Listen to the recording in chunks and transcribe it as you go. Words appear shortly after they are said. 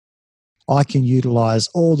I can utilize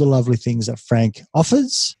all the lovely things that Frank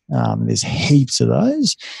offers. There's heaps of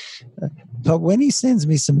those. But when he sends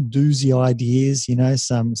me some doozy ideas,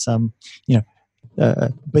 some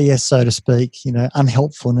BS, so to speak,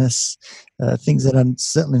 unhelpfulness, things that are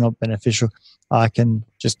certainly not beneficial, I can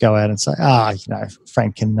just go out and say,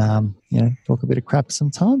 Frank can, talk a bit of crap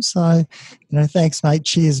sometimes. So, thanks, mate.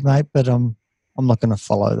 Cheers, mate. But I'm not going to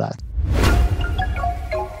follow that.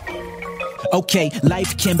 Okay,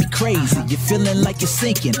 life can be crazy. You're feeling like you're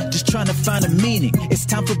sinking, just trying to find a meaning. It's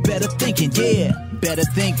time for better thinking. Yeah, better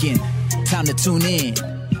thinking. Time to tune in.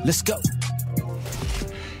 Let's go.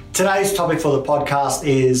 Today's topic for the podcast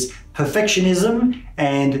is perfectionism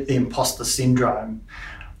and the imposter syndrome.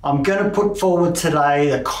 I'm going to put forward today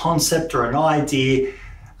a concept or an idea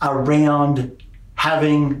around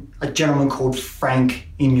having a gentleman called Frank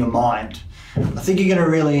in your mind. I think you're going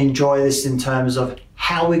to really enjoy this in terms of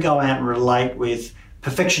how we go out and relate with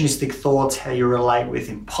perfectionistic thoughts, how you relate with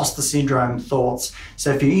imposter syndrome thoughts.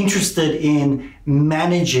 So if you're interested in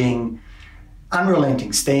managing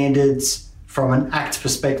unrelenting standards from an ACT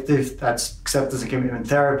perspective, that's acceptance and commitment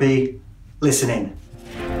therapy, listen in.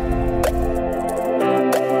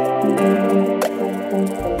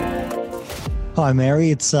 Hi, Mary.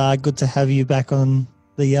 It's good to have you back on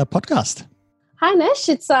the podcast. Hi, Nish.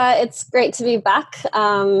 It's great to be back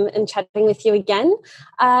and chatting with you again.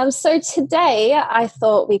 So today I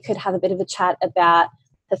thought we could have a bit of a chat about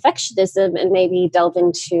perfectionism and maybe delve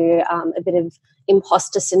into a bit of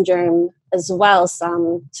imposter syndrome as well.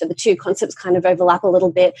 So the two concepts kind of overlap a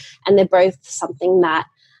little bit, and they're both something that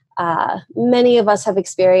many of us have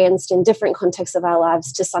experienced in different contexts of our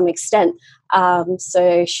lives to some extent.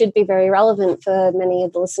 So should be very relevant for many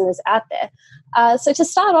of the listeners out there. So to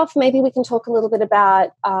start off, maybe we can talk a little bit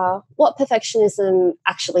about what perfectionism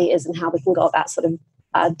actually is and how we can go about sort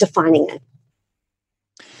of defining it.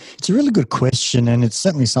 It's a really good question, and it's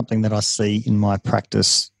certainly something that I see in my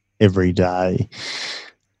practice every day.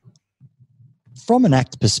 From an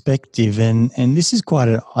ACT perspective, and this is quite,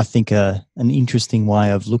 an interesting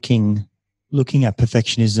way of looking at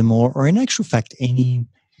perfectionism, or in actual fact, any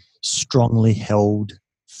strongly held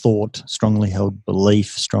thought, strongly held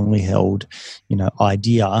belief, strongly held,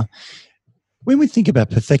 idea. When we think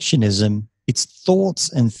about perfectionism, it's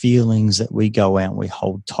thoughts and feelings that we go out and we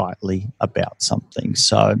hold tightly about something.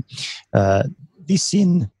 So this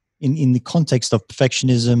in the context of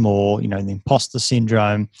perfectionism or, the imposter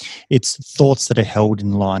syndrome, it's thoughts that are held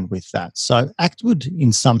in line with that. So ACT would,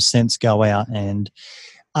 in some sense, go out and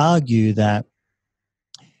argue that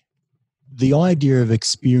the idea of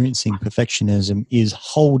experiencing perfectionism is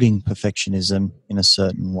holding perfectionism in a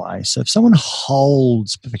certain way. So if someone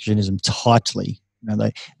holds perfectionism tightly,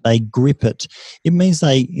 they grip it, it means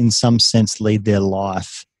they, in some sense, lead their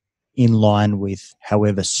life in line with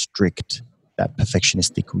however strict that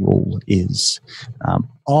perfectionistic rule is.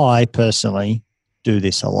 I personally do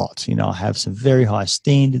this a lot. I have some very high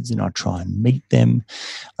standards and I try and meet them.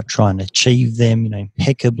 I try and achieve them,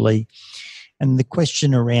 impeccably. And the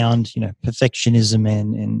question around, perfectionism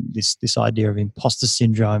and this idea of imposter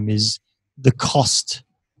syndrome is the cost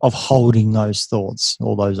of holding those thoughts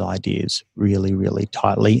or those ideas really, really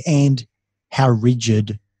tightly, and how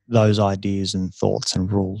rigid those ideas and thoughts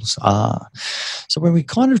and rules are. So when we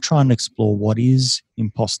kind of try and explore what is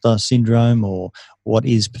imposter syndrome or what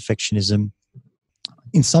is perfectionism,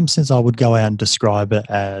 in some sense I would go out and describe it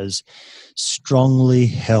as strongly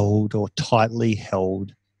held or tightly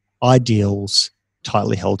held ideals,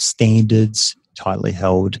 tightly held standards, tightly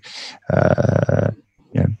held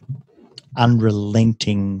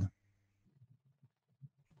unrelenting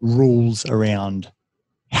rules around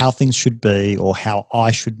how things should be or how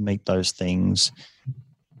I should meet those things.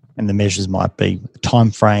 And the measures might be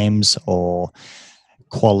timeframes or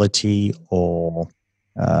quality or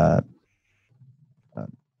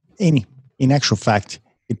in actual fact,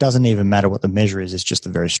 it doesn't even matter what the measure is. It's just a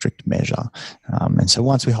very strict measure. And so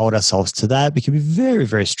once we hold ourselves to that, it can be very,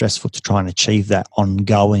 very stressful to try and achieve that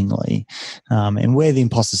ongoingly. And where the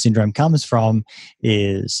imposter syndrome comes from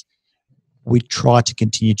is we try to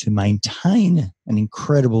continue to maintain an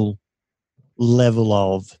incredible level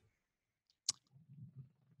of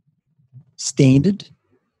standard,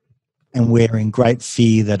 and we're in great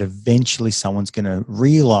fear that eventually someone's going to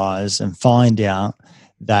realize and find out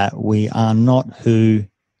that we are not who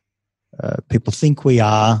people think we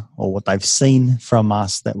are or what they've seen from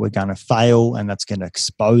us, that we're going to fail and that's going to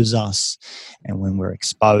expose us. And when we're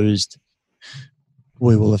exposed,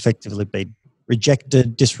 we will effectively be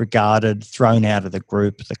rejected, disregarded, thrown out of the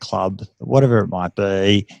group, the club, whatever it might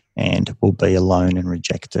be, and we'll be alone and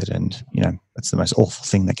rejected. And, that's the most awful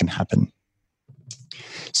thing that can happen.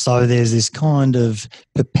 So there's this kind of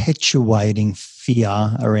perpetuating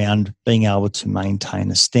fear around being able to maintain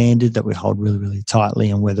a standard that we hold really, really tightly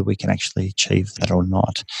and whether we can actually achieve that or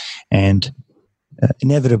not. And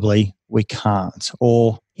inevitably, we can't.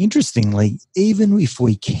 Or interestingly, even if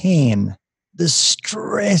we can, the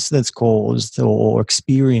stress that's caused or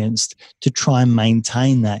experienced to try and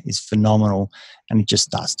maintain that is phenomenal, and it just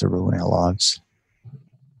starts to ruin our lives.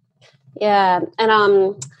 Yeah, and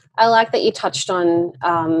I like that you touched on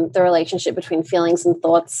the relationship between feelings and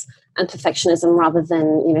thoughts and perfectionism rather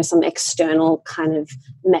than, some external kind of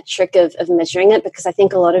metric of measuring it, because I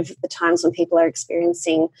think a lot of the times when people are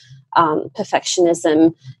experiencing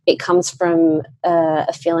perfectionism, it comes from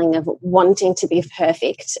a feeling of wanting to be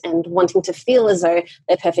perfect and wanting to feel as though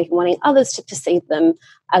they're perfect and wanting others to perceive them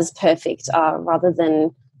as perfect rather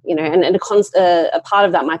than, and a part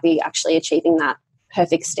of that might be actually achieving that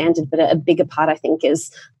perfect standard, but a bigger part, I think, is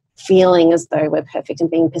feeling as though we're perfect and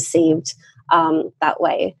being perceived that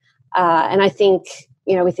way. And I think,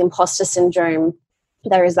 with imposter syndrome,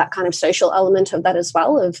 there is that kind of social element of that as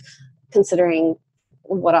well, of considering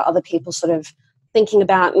what are other people sort of thinking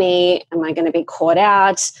about me? Am I going to be caught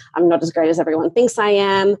out? I'm not as great as everyone thinks I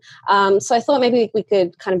am. So I thought maybe we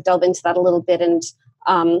could kind of delve into that a little bit and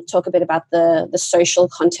talk a bit about the social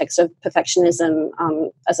context of perfectionism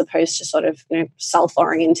as opposed to sort of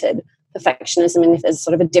self-oriented perfectionism, and if there's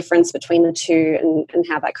sort of a difference between the two and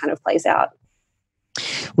how that kind of plays out.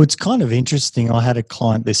 Well, it's kind of interesting. I had a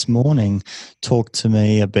client this morning talk to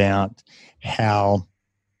me about how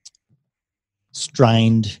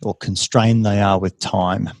strained or constrained they are with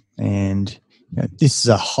time. And this is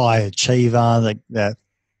a high achiever that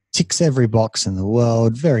ticks every box in the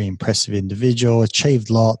world, very impressive individual, achieved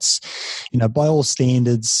lots. By all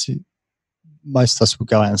standards, most of us would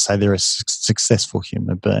go out and say they're a successful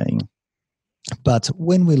human being. But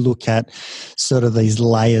when we look at sort of these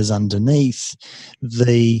layers underneath,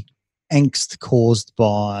 the angst caused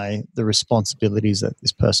by the responsibilities that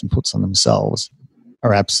this person puts on themselves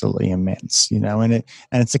are absolutely immense, and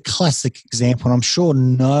it's a classic example. And I'm sure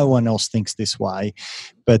no one else thinks this way,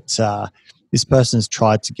 but this person has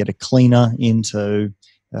tried to get a cleaner in to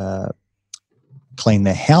clean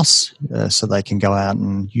their house so they can go out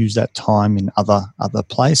and use that time in other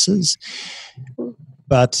places.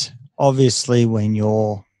 But obviously, when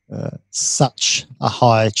you're such a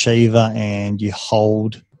high achiever and you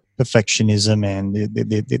hold perfectionism and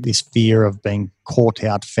this fear of being caught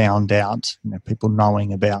out, found out, people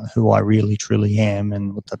knowing about who I really truly am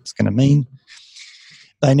and what that's going to mean,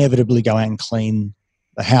 they inevitably go out and clean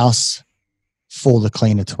the house for the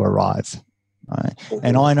cleaner to arrive. Right? Mm-hmm.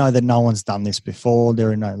 And I know that no one's done this before.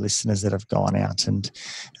 There are no listeners that have gone out and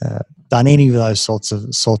done any of those sorts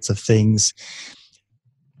of things.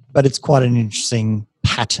 But it's quite an interesting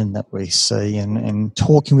pattern that we see. And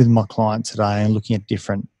talking with my client today and looking at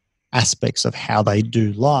different aspects of how they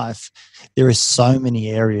do life, there are so many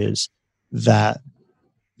areas that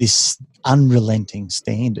this unrelenting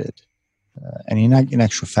standard and in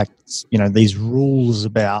actual fact, these rules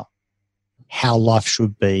about how life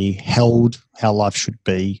should be held, how life should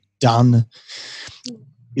be done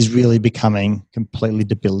is really becoming completely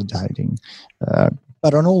debilitating.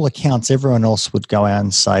 But on all accounts, everyone else would go out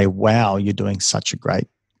and say, wow, you're doing such a great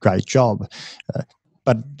job.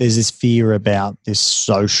 But there's this fear about this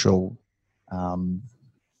social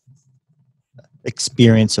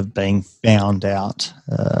experience of being found out.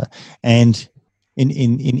 And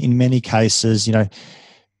in many cases,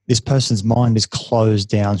 this person's mind is closed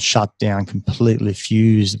down, shut down, completely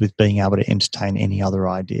fused with being able to entertain any other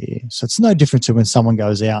idea. So it's no different to when someone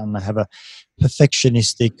goes out and they have a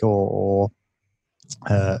perfectionistic or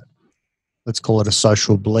let's call it a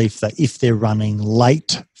social belief that if they're running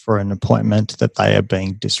late for an appointment that they are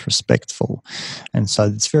being disrespectful. And so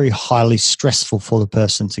it's very highly stressful for the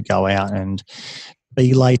person to go out and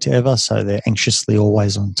be late ever, so they're anxiously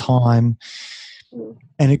always on time.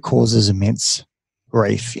 And it causes immense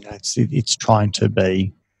grief. It's trying to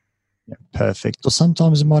be perfect, or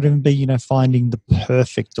sometimes it might even be finding the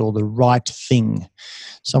perfect or the right thing.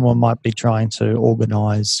 Someone might be trying to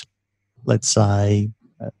organise, let's say,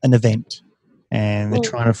 an event, and they're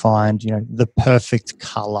trying to find the perfect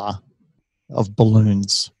colour of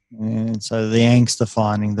balloons. And so the angst of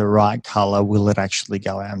finding the right colour, will it actually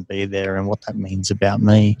go out and be there, and what that means about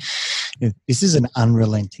me. This is an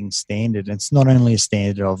unrelenting standard. It's not only a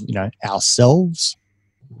standard of ourselves,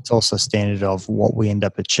 it's also a standard of what we end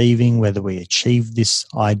up achieving, whether we achieve this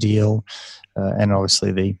ideal, and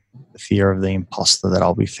obviously the fear of the imposter that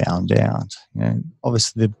I'll be found out.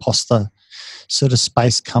 Obviously the imposter sort of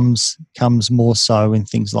space comes more so in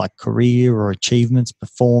things like career or achievements,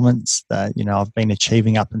 performance that, I've been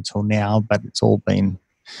achieving up until now, but it's all been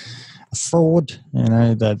a fraud,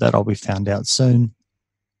 that I'll be found out soon.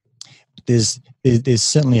 There's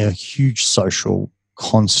certainly a huge social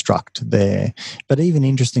construct there, but even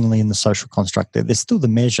interestingly in the social construct there's still the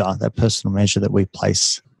measure, that personal measure that we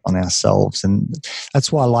place on ourselves. And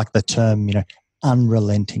that's why I like the term,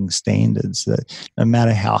 unrelenting standards, that no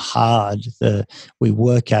matter how hard we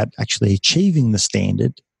work at actually achieving the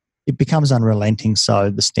standard, it becomes unrelenting, so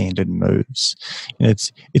the standard moves.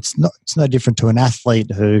 It's no different to an athlete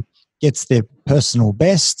who gets their personal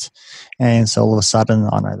best, and so all of a sudden,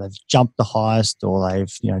 I know they've jumped the highest, or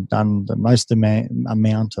they've done the most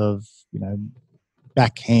amount of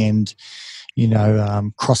backhand,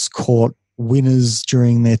 cross court winners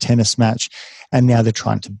during their tennis match, and now they're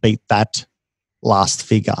trying to beat that last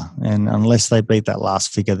figure. And unless they beat that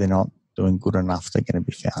last figure, they're not doing good enough. They're going to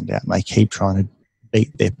be found out, and they keep trying to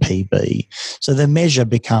beat their PB. So the measure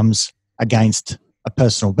becomes against a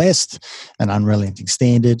personal best, an unrelenting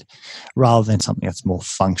standard, rather than something that's more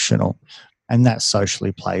functional. And that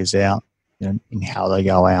socially plays out in how they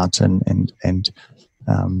go out and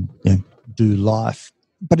do life.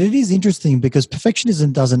 But it is interesting because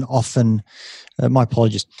perfectionism doesn't often, my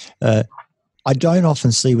apologies, I don't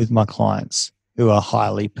often see with my clients who are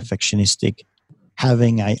highly perfectionistic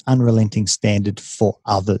having an unrelenting standard for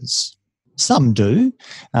others. Some do,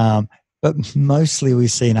 but mostly we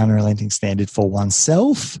see an unrelenting standard for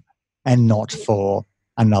oneself and not for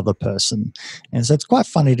another person. And so it's quite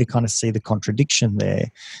funny to kind of see the contradiction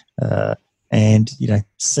there, and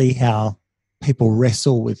see how people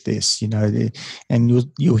wrestle with this.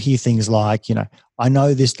 And you'll hear things like, I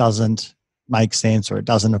know this doesn't make sense or it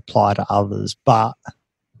doesn't apply to others, but,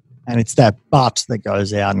 and it's that but that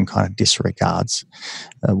goes out and kind of disregards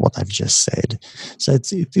what they've just said. So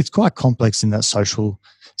it's quite complex in that social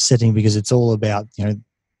setting, because it's all about the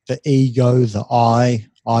ego, the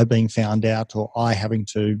I being found out, or I having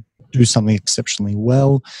to do something exceptionally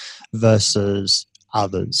well versus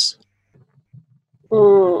others.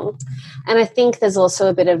 And I think there's also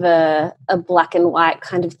a bit of a black and white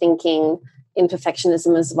kind of thinking in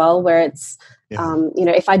perfectionism as well, where it's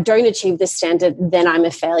if I don't achieve this standard, then I'm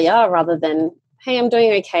a failure, rather than, hey, I'm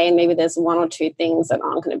doing okay, and maybe there's one or two things that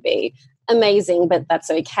aren't going to be amazing, but that's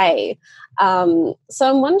okay. So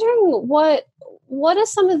I'm wondering what are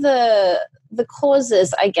some of the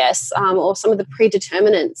causes, I guess, or some of the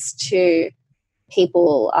predeterminants to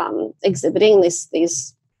people exhibiting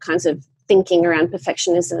these kinds of thinking around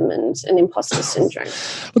perfectionism and imposter syndrome?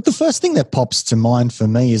 Look, the first thing that pops to mind for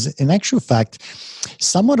me is, in actual fact,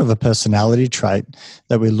 somewhat of a personality trait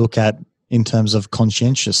that we look at in terms of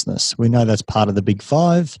conscientiousness. We know that's part of the big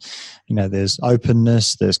five. There's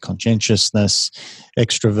openness, there's conscientiousness,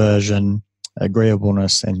 extroversion,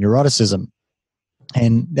 agreeableness, and neuroticism.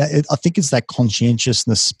 And I think it's that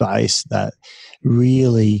conscientiousness space that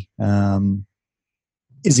really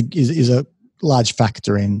is a large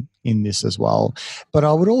factor in this as well. But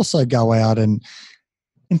I would also go out and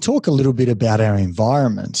talk a little bit about our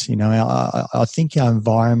environment. I think our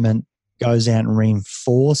environment goes out and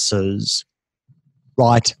reinforces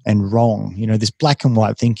right and wrong. This black and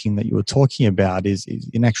white thinking that you were talking about is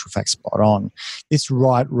in actual fact spot on. This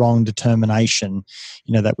right-wrong determination,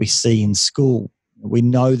 that we see in school. We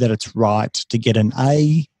know that it's right to get an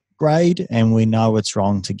A grade, and we know it's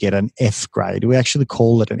wrong to get an F grade. We actually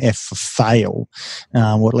call it an F for fail,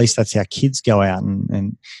 or at least that's how kids go out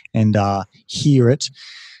and hear it.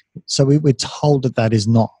 So we're told that is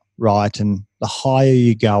not right, and the higher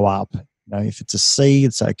you go up, if it's a C,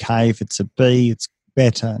 it's okay. If it's a B, it's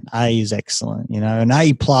better. An A is excellent. An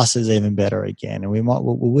A plus is even better again, and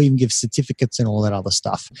we'll even give certificates and all that other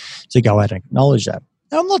stuff to go out and acknowledge that.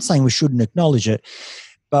 Now, I'm not saying we shouldn't acknowledge it,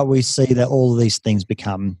 but we see that all of these things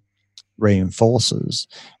become reinforcers.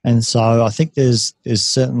 And so I think there's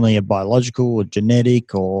certainly a biological or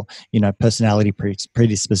genetic or personality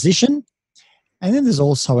predisposition, and then there's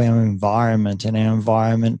also our environment, and our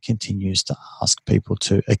environment continues to ask people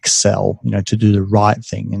to excel, to do the right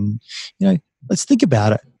thing. And let's think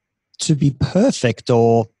about it. To be perfect,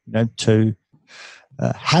 or to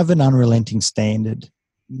have an unrelenting standard,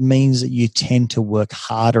 means that you tend to work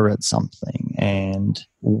harder at something, and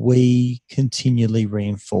we continually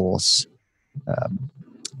reinforce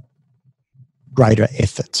greater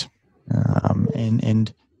effort.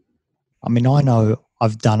 And I mean, I know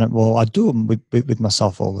I've done it. Well, I do it with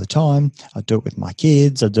myself all the time. I do it with my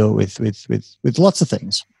kids. I do it with lots of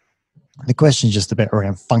things. The question is just about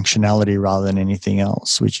around functionality rather than anything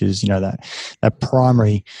else, which is that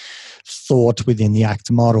primary thought within the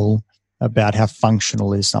ACT model about how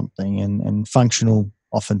functional is something, and functional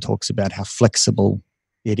often talks about how flexible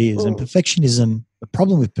it is. And perfectionism, the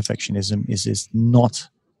problem with perfectionism is it's not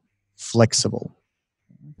flexible.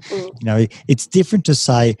 You know, it's different to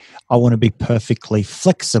say, I want to be perfectly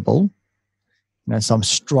flexible. You know, so I'm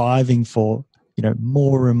striving for, you know,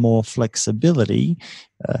 more and more flexibility,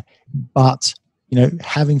 but, you know,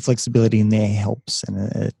 having flexibility in there helps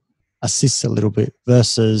and it assists a little bit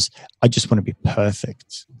versus I just want to be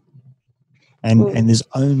perfect. And there's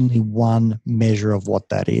only one measure of what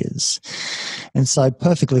that is. And so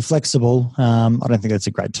perfectly flexible, I don't think that's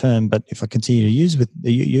a great term, but if I continue to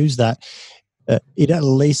use that, it at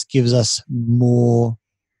least gives us more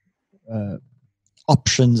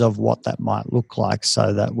options of what that might look like,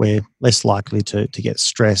 so that we're less likely to get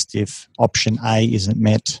stressed if option A isn't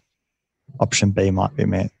met, option B might be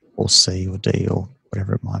met, or C or D or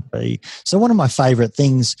whatever it might be. So one of my favorite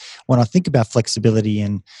things when I think about flexibility,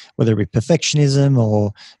 and whether it be perfectionism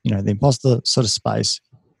or, you know, the imposter sort of space,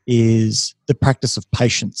 is the practice of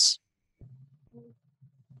patience.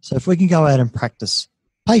 So if we can go out and practice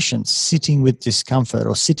patience, sitting with discomfort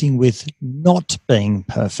or sitting with not being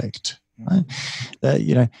perfect, right?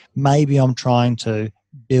 You know, maybe I'm trying to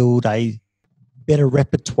build a better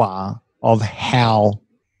repertoire of how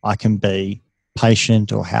I can be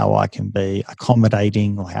patient, or how I can be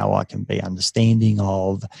accommodating, or how I can be understanding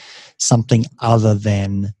of something other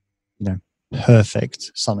than, you know,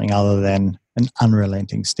 perfect, something other than an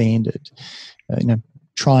unrelenting standard. You know,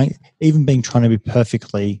 trying to be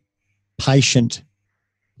perfectly patient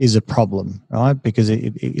is a problem, right? Because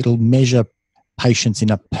it'll measure patience in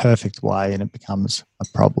a perfect way and it becomes a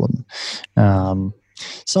problem.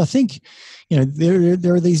 So I think, you know,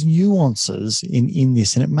 there are these nuances in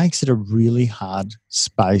this, and it makes it a really hard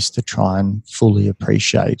space to try and fully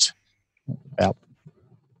appreciate about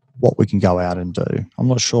what we can go out and do. I'm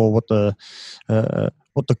not sure what the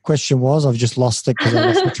question was. I've just lost it because I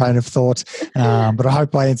lost my train of thought. But I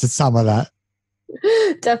hope I answered some of that.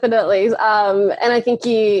 Definitely. And I think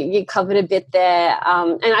you covered a bit there.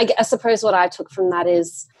 And I suppose what I took from that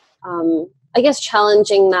is, I guess,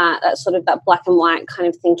 challenging that sort of that black and white kind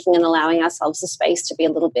of thinking, and allowing ourselves the space to be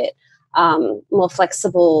a little bit more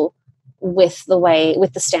flexible with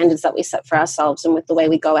the standards that we set for ourselves, and with the way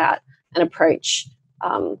we go out and approach,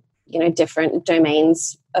 you know, different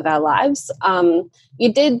domains of our lives.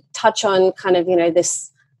 You did touch on kind of, you know, this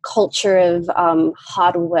culture of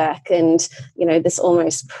hard work, and, you know, this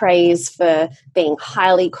almost praise for being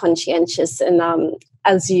highly conscientious. And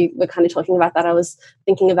as you were kind of talking about that, I was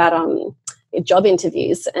thinking about job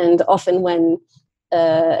interviews, and often when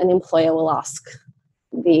an employer will ask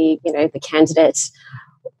the candidate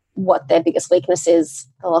what their biggest weakness is,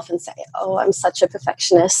 they'll often say, oh, I'm such a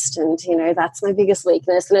perfectionist, and, you know, that's my biggest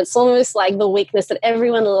weakness. And it's almost like the weakness that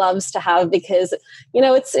everyone loves to have, because, you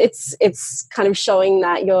know, it's kind of showing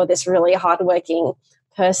that you're this really hardworking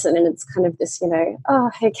person, and it's kind of this, you know,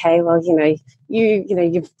 oh, okay, well, you know,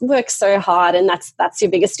 you've worked so hard, and that's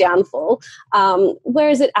your biggest downfall.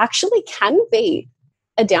 Whereas it actually can be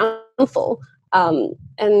a downfall,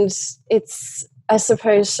 and it's, I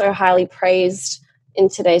suppose, so highly praised in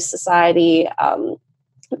today's society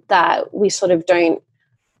that we sort of don't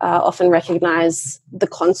often recognize the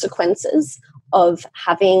consequences of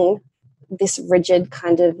having this rigid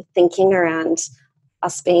kind of thinking around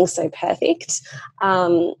us being so perfect.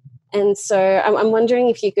 And so I'm wondering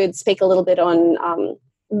if you could speak a little bit on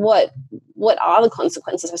what are the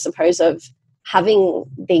consequences, I suppose, of having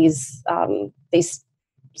these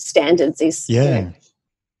standards. Yeah. You know.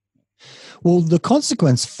 Well, the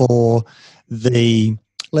consequence for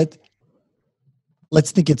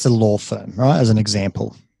let's think it's a law firm, right? As an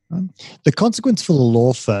example, right? The consequence for the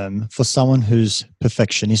law firm for someone who's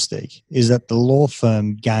perfectionistic is that the law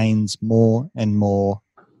firm gains more and more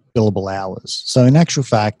billable hours. So in actual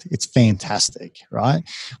fact, it's fantastic, right?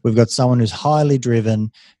 We've got someone who's highly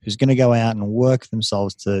driven, who's going to go out and work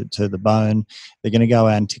themselves to the bone. They're going to go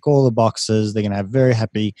out and tick all the boxes. They're going to have very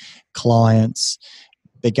happy clients.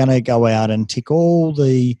 They're going to go out and tick all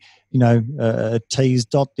the, you know, T's,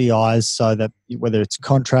 dot the I's, so that whether it's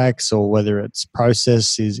contracts or whether it's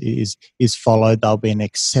process is followed, they'll be an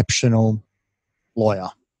exceptional lawyer,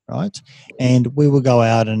 right? And we will go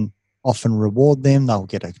out and often reward them. They'll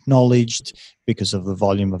get acknowledged because of the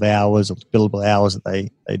volume of hours, or billable hours that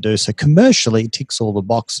they do. So commercially, it ticks all the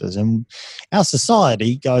boxes. And our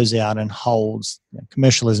society goes out and holds, you know,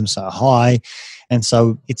 commercialism so high, and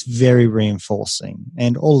so it's very reinforcing.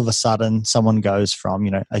 And all of a sudden, someone goes from,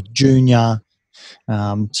 you know, a junior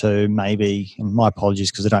to maybe, and my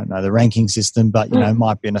apologies because I don't know the ranking system, but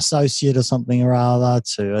might be an associate or something or other,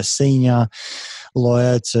 to a senior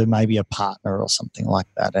lawyer, to maybe a partner or something like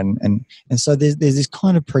that. And so there's this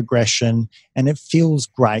kind of progression, and it feels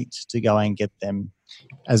great to go and get them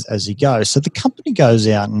as you go. So the company goes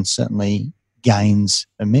out and certainly gains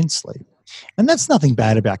immensely. And that's nothing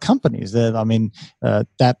bad about companies.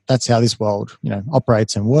 That's how this world,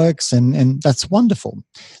 operates and works, and that's wonderful.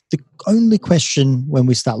 The only question when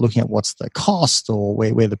we start looking at what's the cost or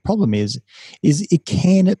where the problem is it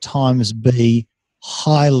can at times be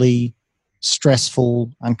highly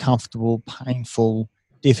stressful, uncomfortable, painful,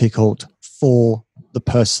 difficult for the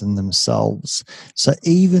person themselves. So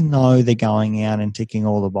even though they're going out and ticking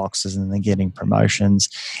all the boxes and they're getting promotions,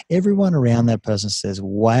 everyone around that person says,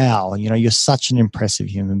 wow, you're such an impressive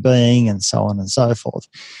human being, and so on and so forth.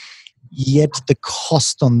 Yet the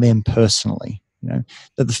cost on them personally, that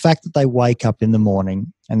the fact that they wake up in the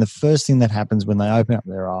morning and the first thing that happens when they open up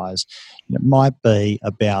their eyes, it might be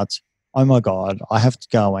about, oh my God, I have to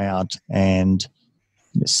go out and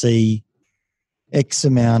see X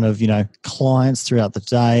amount of, clients throughout the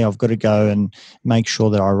day. I've got to go and make sure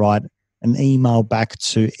that I write an email back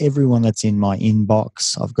to everyone that's in my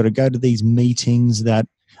inbox. I've got to go to these meetings that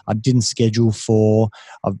I didn't schedule for.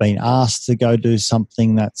 I've been asked to go do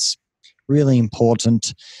something that's really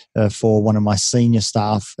important for one of my senior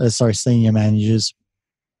managers,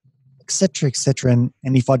 et cetera, and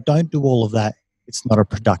if I don't do all of that, it's not a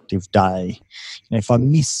productive day. If I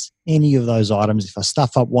miss any of those items, if I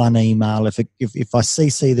stuff up one email, if I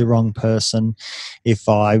CC the wrong person, if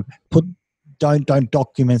I don't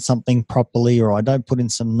document something properly, or I don't put in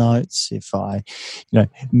some notes, if I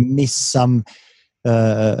miss some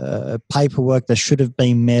paperwork that should have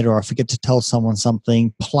been met, or I forget to tell someone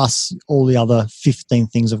something, plus all the other 15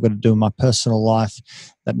 things I've got to do in my personal life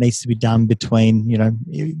that needs to be done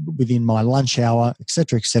within my lunch hour, et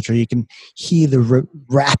cetera, you can hear the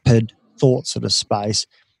rapid thought sort of space.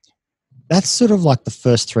 That's sort of like the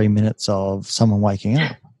first 3 minutes of someone waking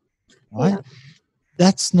up, right? Yeah.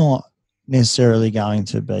 That's not necessarily going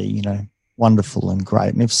to be, wonderful and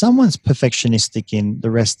great. And if someone's perfectionistic in the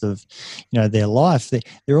rest of, their life,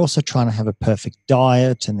 they're also trying to have a perfect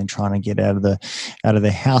diet, and then trying to get out of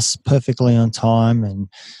their house perfectly on time, and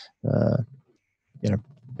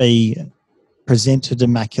be presented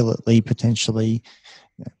immaculately potentially.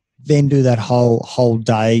 Then do that whole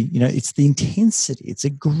day. It's the intensity. It's a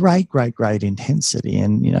great intensity.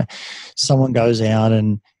 And someone goes out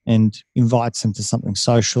and invites them to something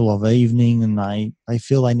social of evening, and they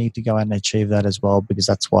feel they need to go out and achieve that as well, because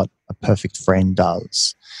that's what a perfect friend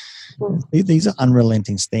does. These are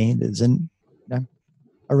unrelenting standards, and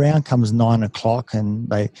around comes 9 o'clock, and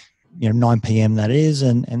 9 p.m. that is,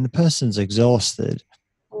 and the person's exhausted,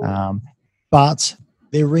 but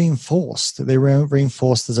they're reinforced. They're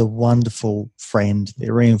reinforced as a wonderful friend.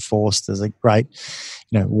 They're reinforced as a great,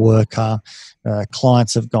 worker.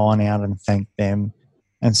 Clients have gone out and thanked them.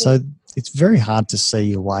 And so it's very hard to see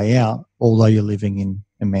your way out, although you're living in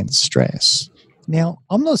immense stress. Now,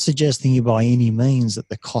 I'm not suggesting you by any means that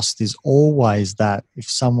the cost is always that. If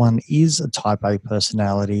someone is a type A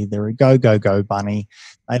personality, they're a go bunny,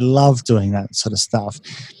 they love doing that sort of stuff.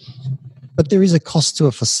 But there is a cost to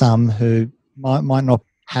it for some who might not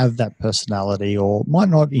have that personality, or might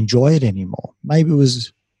not enjoy it anymore. Maybe it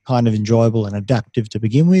was kind of enjoyable and adaptive to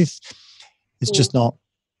begin with. It's just not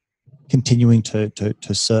continuing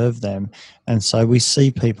to serve them. And so we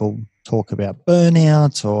see people talk about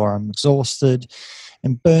burnout, or I'm exhausted.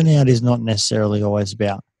 And burnout is not necessarily always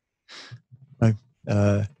about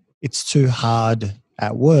it's too hard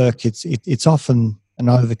at work. It's often an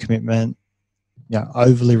overcommitment,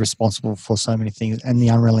 overly responsible for so many things, and the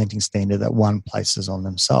unrelenting standard that one places on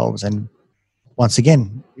themselves. And once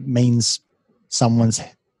again, it means someone's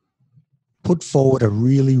put forward a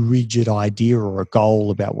really rigid idea or a goal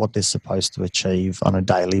about what they're supposed to achieve on a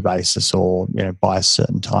daily basis, or by a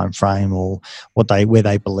certain time frame, or where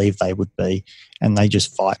they believe they would be, and they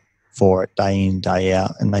just fight for it day in, day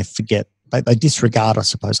out, and they forget, they disregard, I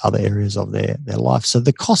suppose, other areas of their life. So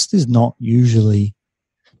the cost is not usually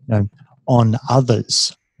on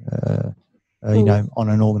others, on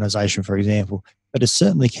an organisation, for example, but it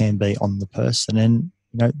certainly can be on the person. And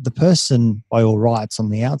the person, by all rights, on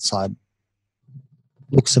the outside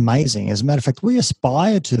looks amazing. As a matter of fact, we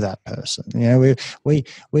aspire to that person. We're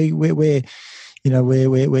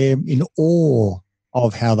in awe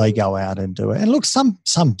of how they go out and do it. And look, some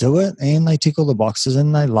do it and they tick all the boxes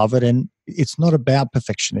and they love it, and it's not about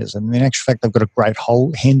perfectionism. In actual fact, they've got a great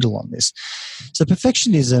whole handle on this. So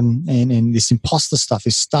perfectionism and this imposter stuff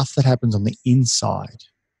is stuff that happens on the inside.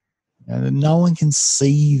 No one can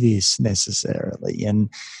see this necessarily. And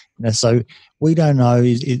so we don't know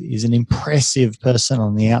is an impressive person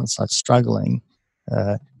on the outside struggling,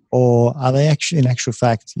 or are they actually, in actual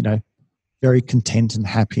fact, very content and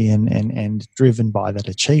happy and driven by that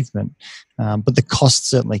achievement. But the cost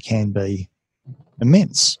certainly can be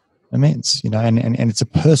immense, and it's a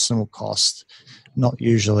personal cost, not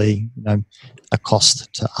usually, a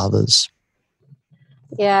cost to others.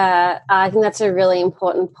 Yeah, I think that's a really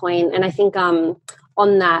important point. And I think on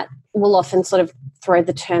that, we'll often sort of throw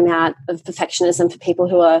the term out of perfectionism for people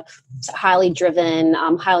who are highly driven,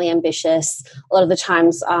 highly ambitious. A lot of the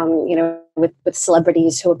times, with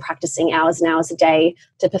celebrities who are practicing hours and hours a day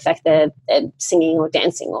to perfect their singing or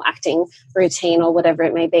dancing or acting routine or whatever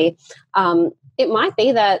it may be. It might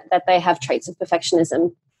be that they have traits of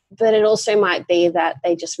perfectionism, but it also might be that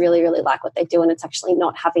they just really, really like what they do, and it's actually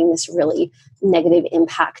not having this really negative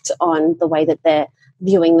impact on the way that they're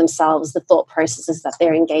viewing themselves, the thought processes that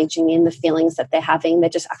they're engaging in, the feelings that they're having. They're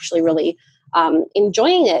just actually really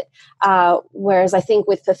enjoying it. Whereas I think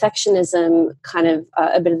with perfectionism, kind of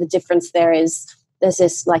a bit of the difference there is there's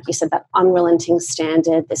this, like you said, that unrelenting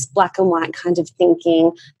standard, this black and white kind of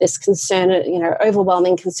thinking, this concern,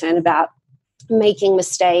 overwhelming concern about making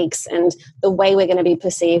mistakes and the way we're going to be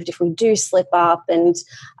perceived if we do slip up. And,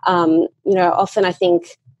 often I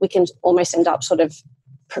think we can almost end up sort of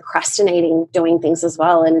procrastinating doing things as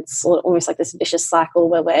well. And it's almost like this vicious cycle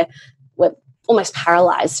where we're almost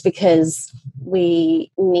paralyzed because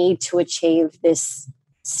we need to achieve this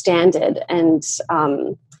standard. And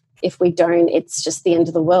if we don't, it's just the end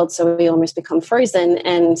of the world. So we almost become frozen,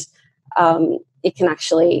 and it can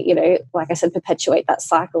actually, like I said, perpetuate that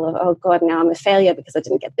cycle of, oh God, now I'm a failure because I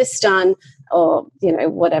didn't get this done, or,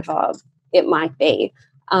 whatever it might be.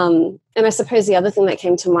 And I suppose the other thing that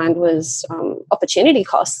came to mind was opportunity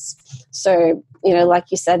costs. So,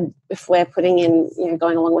 like you said, if we're putting in,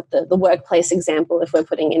 going along with the workplace example, if we're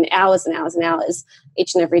putting in hours and hours and hours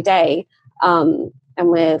each and every day, and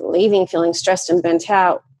we're leaving feeling stressed and burnt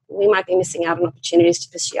out, we might be missing out on opportunities to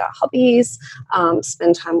pursue our hobbies,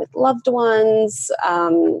 spend time with loved ones,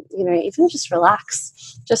 even just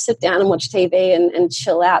relax, just sit down and watch TV and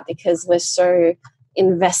chill out, because we're so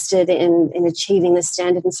invested in achieving the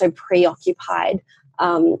standard and so preoccupied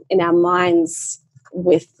in our minds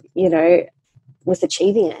with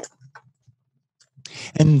achieving it.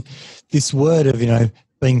 And this word of,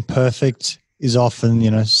 being perfect is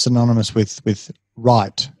often, synonymous with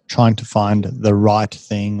right, trying to find the right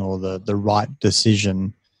thing or the right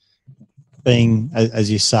decision, being, as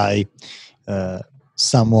you say,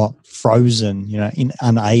 somewhat frozen,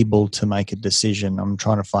 unable to make a decision. I'm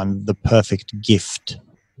trying to find the perfect gift.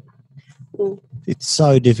 It's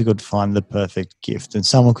so difficult to find the perfect gift, and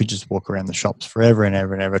someone could just walk around the shops forever and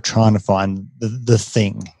ever and ever trying to find the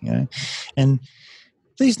thing, and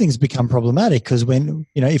these things become problematic because when,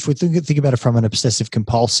 if we think about it from an obsessive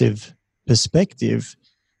compulsive perspective,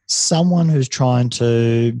 someone who's trying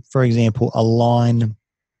to, for example, align,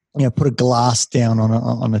 put a glass down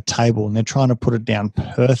on a table, and they're trying to put it down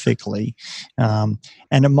perfectly, and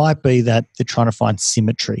it might be that they're trying to find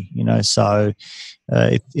symmetry, so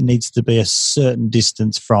it needs to be a certain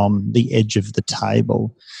distance from the edge of the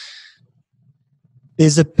table.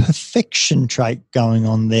 There's a perfection trait going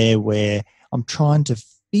on there where I'm trying to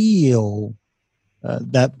feel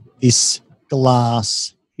that this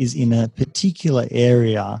glass is in a particular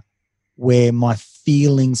area where my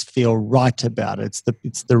feelings feel right about it.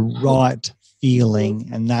 It's the right feeling,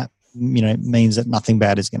 and that means that nothing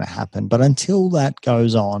bad is going to happen. But until that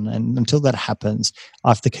goes on, and until that happens, I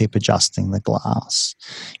have to keep adjusting the glass.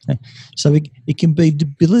 So it can be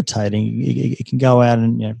debilitating. It can go out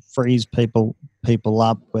and freeze people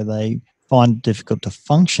up where they find it difficult to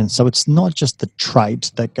function. So it's not just the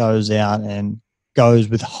trait that goes out and goes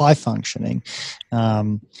with high functioning.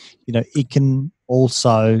 It can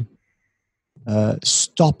also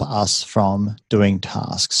stop us from doing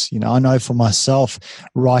tasks. I know for myself,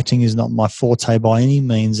 writing is not my forte by any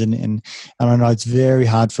means, and I know it's very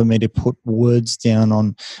hard for me to put words down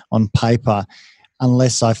on paper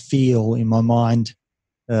unless I feel in my mind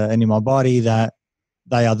and in my body that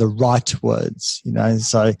they are the right words.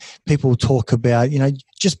 So people talk about,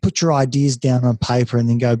 just put your ideas down on paper and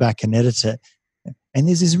then go back and edit it. And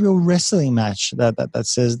there's this real wrestling match that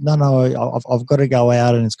says, no, I've got to go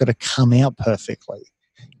out and it's got to come out perfectly.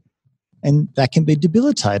 And that can be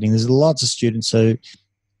debilitating. There's lots of students who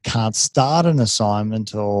can't start an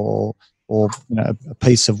assignment or a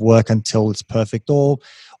piece of work until it's perfect, or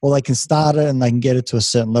they can start it and they can get it to a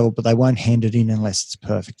certain level, but they won't hand it in unless it's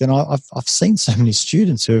perfect. And I've seen so many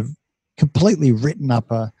students who have completely written up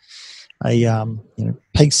a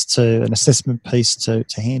piece to an assessment piece to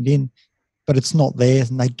hand in, but it's not there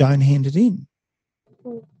and they don't hand it in.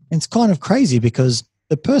 And it's kind of crazy because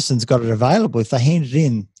the person's got it available. If they hand it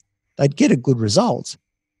in, they'd get a good result,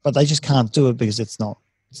 but they just can't do it because it's not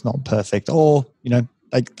perfect. Or,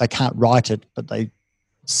 they can't write it, but they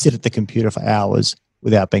sit at the computer for hours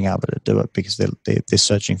without being able to do it because they're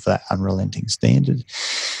searching for that unrelenting standard.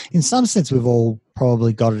 In some sense, we've all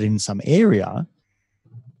probably got it in some area.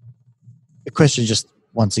 The question just,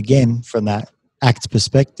 once again, from that ACT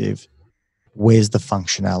perspective, where's the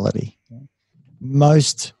functionality?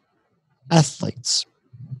 Most athletes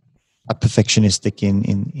are perfectionistic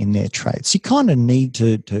in their traits. You kind of need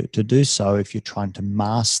to do so if you're trying to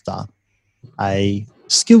master a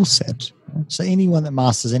skill set. So anyone that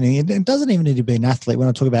masters anything, it doesn't even need to be an athlete. When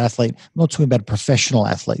I talk about athlete, I'm not talking about a professional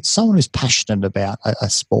athlete, someone who's passionate about a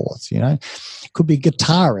sport, It could be a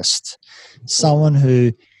guitarist, someone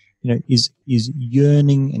who, is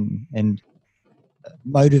yearning and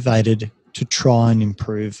motivated to try and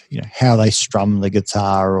improve, how they strum the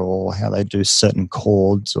guitar or how they do certain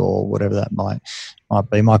chords or whatever that might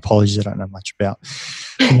be. My apologies, I don't know much about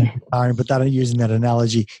guitar, but that using that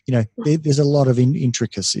analogy, there's a lot of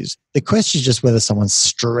intricacies. The question is just whether someone's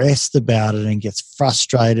stressed about it and gets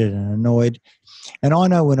frustrated and annoyed. And I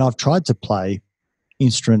know when I've tried to play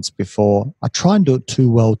instruments before, I try and do it too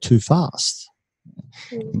well, too fast.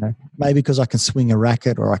 Maybe because I can swing a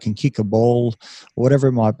racket or I can kick a ball or whatever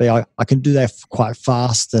it might be. I can do that quite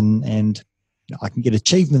fast and I can get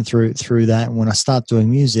achievement through that. And when I start doing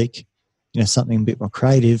music, something a bit more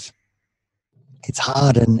creative, it's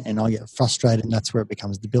hard and I get frustrated, and that's where it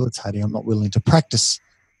becomes debilitating. I'm not willing to practice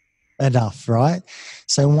enough, right?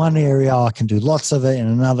 So in one area I can do lots of it. In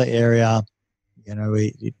another area,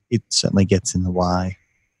 it certainly gets in the way.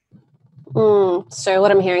 So what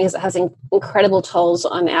I'm hearing is it has incredible tolls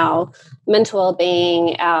on our mental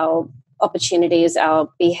well-being, our opportunities, our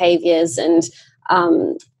behaviors. And,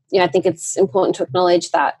 I think it's important to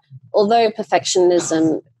acknowledge that although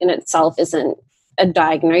perfectionism in itself isn't a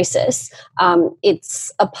diagnosis,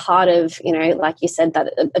 it's a part of, like you said,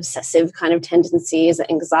 that obsessive kind of tendencies,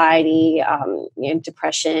 anxiety,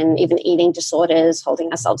 depression, even eating disorders, holding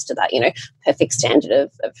ourselves to that, perfect standard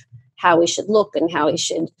of how we should look and how we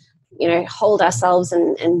should hold ourselves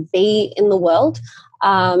and be in the world.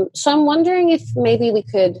 So I'm wondering if maybe we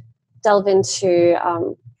could delve into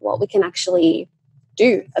what we can actually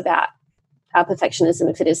do about our perfectionism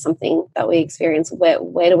if it is something that we experience.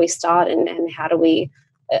 Where do we start and how do we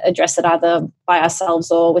address it either by ourselves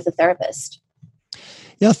or with a therapist?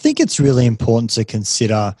 Yeah, I think it's really important to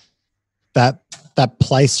consider that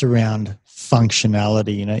place around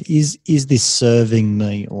functionality. Is this serving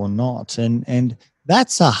me or not? And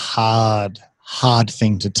that's a hard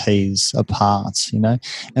thing to tease apart, And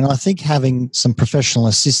I think having some professional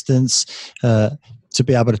assistance to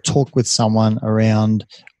be able to talk with someone around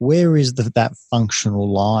where is that functional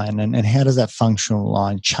line and how does that functional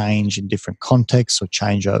line change in different contexts or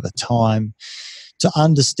change over time, to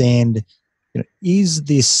understand, is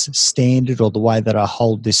this standard or the way that I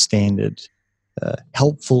hold this standard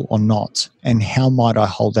helpful or not, and how might I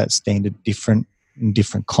hold that standard different in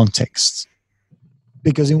different contexts?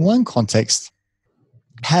 Because in one context,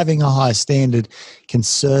 having a high standard can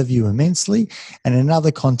serve you immensely, and in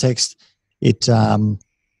another context, it'll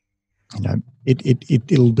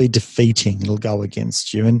be defeating. It'll go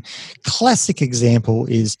against you. And classic example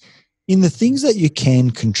is in the things that you can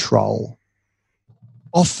control,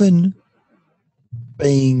 often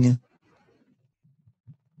being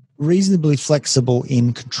reasonably flexible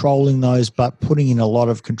in controlling those, but putting in a lot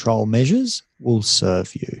of control measures will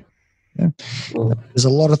serve you. There's a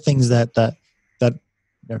lot of things that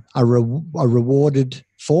are rewarded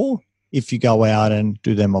for if you go out and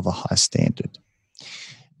do them of a high standard.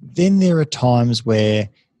 Then there are times where,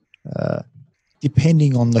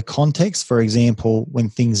 depending on the context, for example, when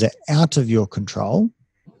things are out of your control,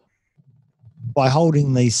 by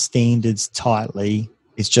holding these standards tightly,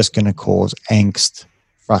 it's just going to cause angst,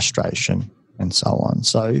 frustration, and so on.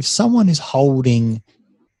 So if someone is holding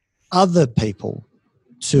other people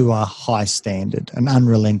to a high standard, an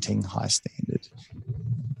unrelenting high standard,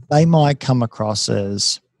 they might come across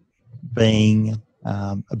as being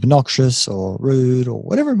obnoxious or rude or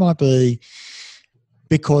whatever it might be,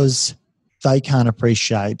 because they can't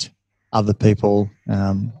appreciate other people,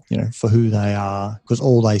 for who they are, because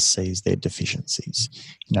all they see is their deficiencies,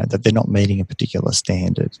 that they're not meeting a particular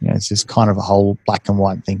standard. It's this kind of a whole black and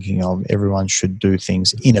white thinking of everyone should do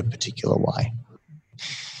things in a particular way.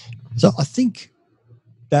 So I think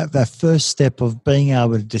that first step of being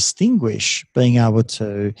able to distinguish, being able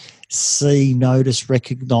to see, notice,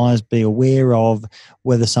 recognize, be aware of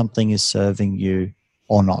whether something is serving you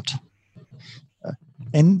or not.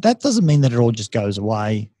 And that doesn't mean that it all just goes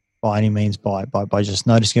away by any means by just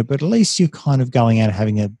noticing it, but at least you're kind of going out and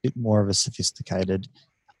having a bit more of a sophisticated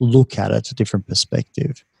look at it, a different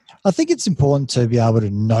perspective. I think it's important to be able to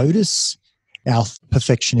notice our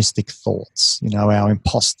perfectionistic thoughts, our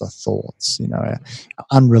imposter thoughts, our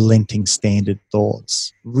unrelenting standard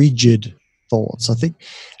thoughts, rigid thoughts. I think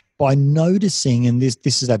by noticing, and this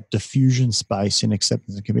is that diffusion space in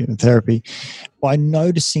acceptance and commitment therapy, by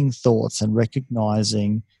noticing thoughts and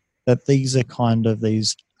recognizing that these are kind of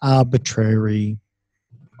these arbitrary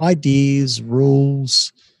ideas,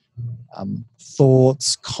 rules,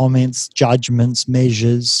 thoughts, comments, judgments,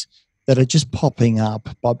 measures that are just popping up,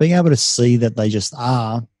 by being able to see that they just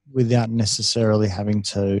are without necessarily having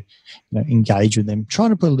to engage with them, trying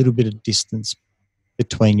to put a little bit of distance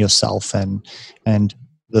between yourself and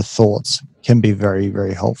the thoughts can be very,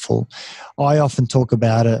 very helpful. I often talk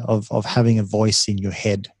about it of having a voice in your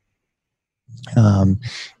head.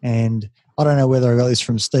 And I don't know whether I got this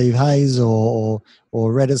from Steve Hayes or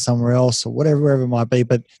read it somewhere else or wherever it might be,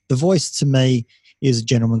 but the voice to me is a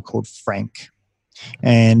gentleman called Frank.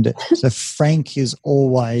 And so Frank is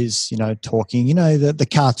always, talking, the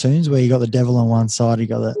cartoons where you got the devil on one side, you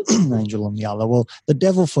got the angel on the other. Well, the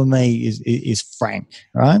devil for me is Frank,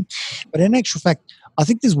 right? But in actual fact, I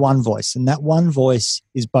think there's one voice, and that one voice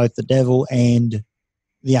is both the devil and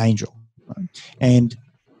the angel, right? And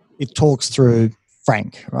it talks through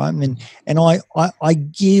Frank, right? And I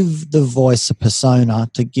give the voice a persona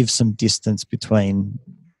to give some distance between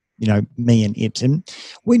me and it. And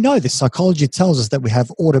we know this. Psychology tells us that we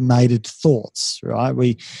have automated thoughts, right?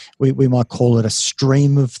 We might call it a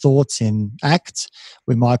stream of thoughts in ACT.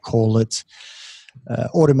 We might call it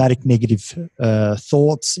automatic negative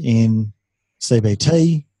thoughts in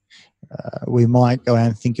CBT. We might go out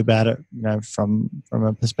and think about it, from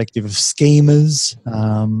a perspective of schemas,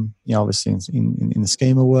 obviously in the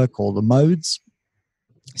schema work, or the modes.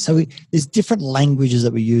 So there's different languages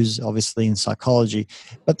that we use, obviously, in psychology,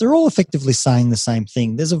 but they're all effectively saying the same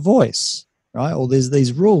thing. There's a voice, right? Or there's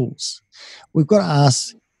these rules. We've got to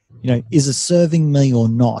ask, is it serving me or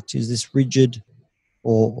not? Is this rigid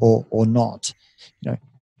or not?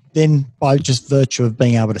 Then by just virtue of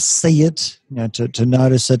being able to see it, to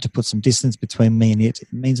notice it, to put some distance between me and it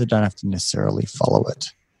means I don't have to necessarily follow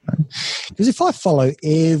it. Right? Because if I follow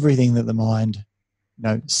everything that the mind,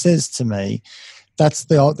 says to me, that's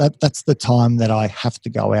the time that I have to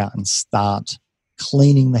go out and start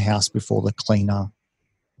cleaning the house before the cleaner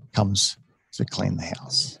comes to clean the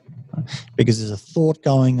house. Right? Because there's a thought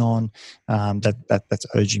going on that's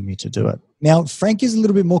urging me to do it. Now, Frank is a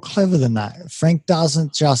little bit more clever than that. Frank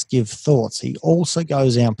doesn't just give thoughts. He also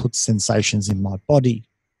goes out and puts sensations in my body.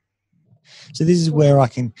 So this is where I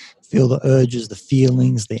can feel the urges, the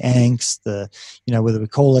feelings, the angst, whether we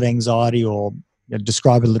call it anxiety or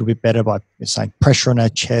describe it a little bit better by saying pressure on our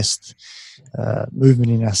chest,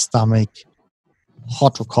 movement in our stomach,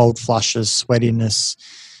 hot or cold flushes, sweatiness,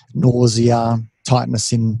 nausea,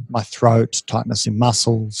 tightness in my throat, tightness in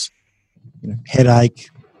muscles, headache,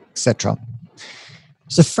 etc.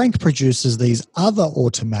 So Frank produces these other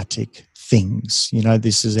automatic things.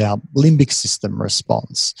 This is our limbic system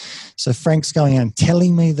response. So Frank's going out and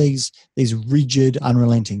telling me these rigid,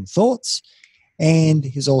 unrelenting thoughts, and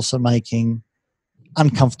he's also making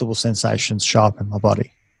uncomfortable sensations show up in my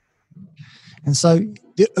body. And so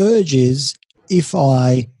the urge is, if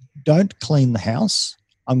I don't clean the house,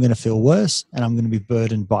 I'm going to feel worse and I'm going to be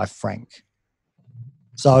burdened by Frank.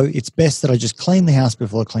 So it's best that I just clean the house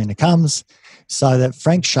before the cleaner comes so that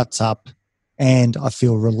Frank shuts up and I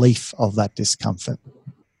feel relief of that discomfort.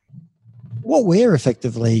 What we're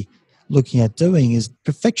effectively looking at doing is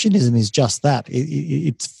perfectionism is just that.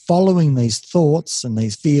 It's following these thoughts and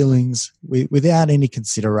these feelings without any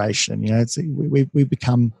consideration. We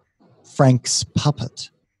become Frank's puppet.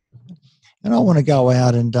 And I want to go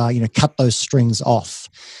out and cut those strings off.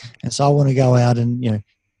 And so I want to go out and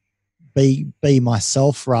be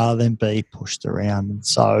myself rather than be pushed around. And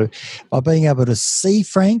so by being able to see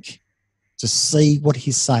Frank, to see what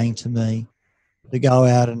he's saying to me, to go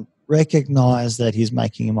out and recognize that he's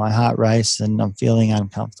making my heart race and I'm feeling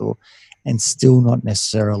uncomfortable, and still not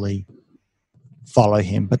necessarily follow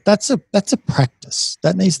him. But that's a practice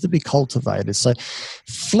that needs to be cultivated. So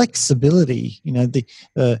flexibility,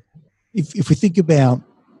 if we think about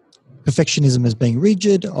perfectionism as being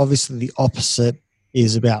rigid, obviously the opposite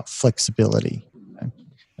is about flexibility,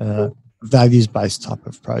 values-based type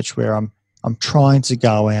of approach where I'm trying to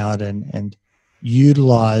go out and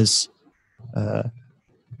utilize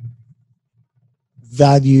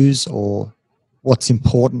values or what's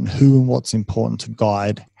important, who and what's important to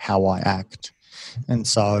guide how I act. And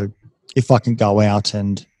so if I can go out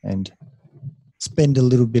and spend a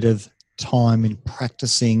little bit of time in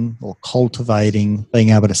practicing or cultivating being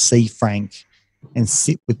able to see Frank and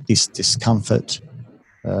sit with this discomfort,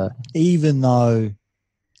 even though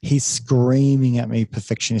he's screaming at me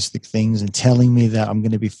perfectionistic things and telling me that I'm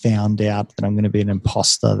going to be found out, that I'm going to be an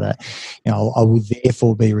imposter, that I will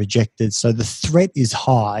therefore be rejected. So the threat is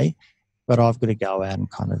high, but I've got to go out and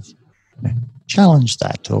kind of challenge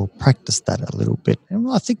that or practice that a little bit. And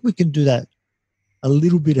I think we can do that a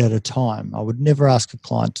little bit at a time. I would never ask a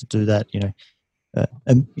client to do that, in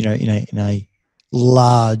a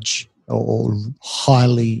large or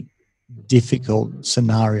highly difficult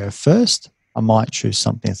scenario first. I might choose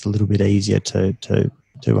something that's a little bit easier to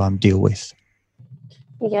deal with.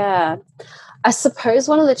 Yeah. I suppose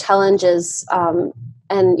one of the challenges, and,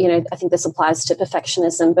 I think this applies to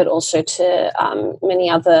perfectionism, but also to many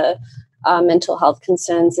other mental health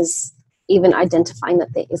concerns, is even identifying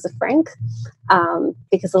that there is a Frank.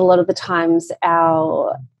 Because a lot of the times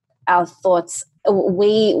our thoughts,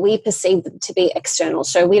 we perceive them to be external.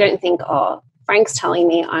 So we don't think, Frank's telling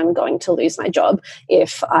me I'm going to lose my job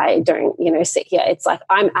if I don't, sit here. It's like,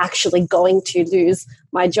 I'm actually going to lose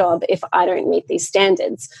my job if I don't meet these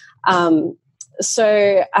standards.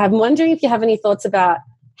 So I'm wondering if you have any thoughts about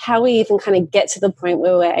how we even kind of get to the point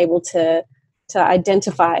where we're able to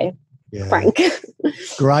identify Frank.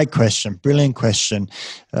 Great question. Brilliant question.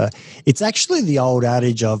 It's actually the old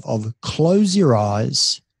adage of close your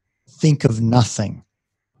eyes, think of nothing.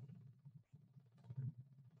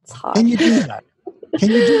 Hard. Can you do that?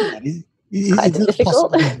 Is quite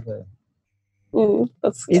difficult.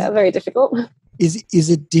 That's very difficult. Is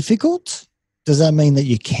it difficult? Does that mean that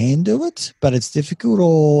you can do it, but it's difficult,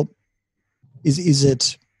 or is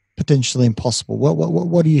it potentially impossible?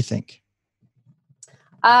 What do you think?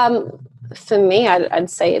 For me, I'd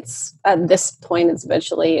say it's at this point it's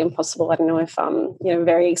virtually impossible. I don't know if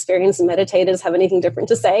very experienced meditators have anything different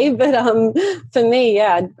to say, but for me,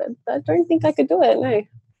 I don't think I could do it. No.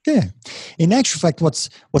 Yeah. In actual fact, what's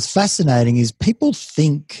fascinating is people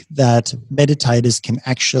think that meditators can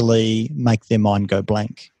actually make their mind go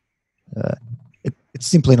blank. It's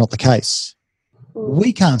simply not the case.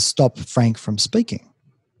 We can't stop Frank from speaking.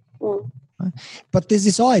 Right? But there's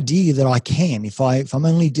this idea that I can, if I'm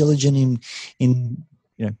only diligent in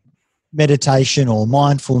meditation or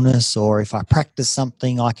mindfulness, or if I practice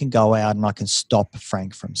something, I can go out and I can stop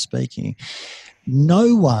Frank from speaking.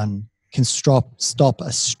 No one can stop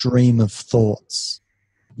a stream of thoughts.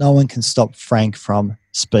 No one can stop Frank from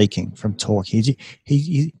speaking, from talking.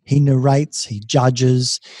 He narrates, he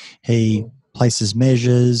judges, he places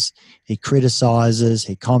measures, he criticizes,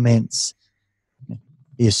 he comments,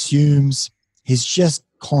 he assumes. He's just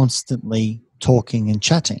constantly talking and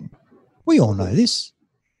chatting. We all know this,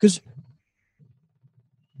 because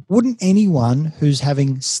wouldn't anyone who's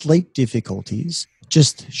having sleep difficulties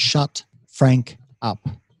just shut Frank up?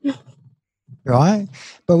 Right?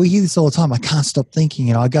 But we hear this all the time. I can't stop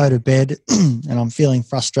thinking, and I go to bed and I'm feeling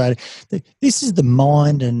frustrated. This is the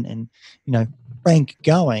mind and Frank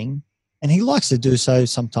going, and he likes to do so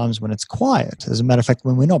sometimes when it's quiet. As a matter of fact,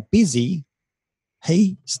 when we're not busy,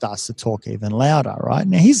 he starts to talk even louder, right?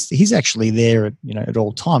 Now he's actually there at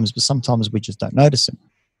all times, but sometimes we just don't notice him.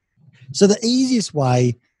 So the easiest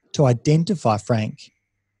way to identify Frank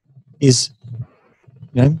is,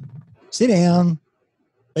 sit down,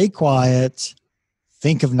 be quiet,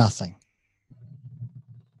 think of nothing.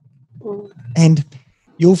 And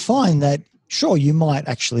you'll find that, sure, you might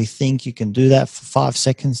actually think you can do that for 5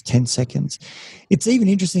 seconds, 10 seconds. It's even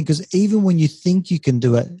interesting because even when you think you can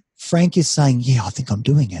do it, Frank is saying, I think I'm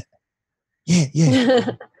doing it.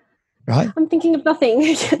 Yeah. Right? I'm thinking of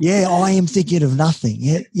nothing. Yeah, I am thinking of nothing.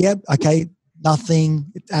 Yeah, okay, nothing,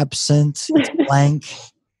 it's absent, it's blank.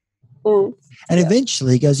 And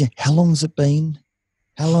eventually he goes, how long has it been?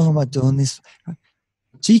 How long am I doing this?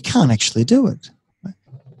 So you can't actually do it. Right?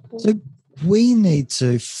 So we need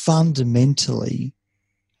to fundamentally,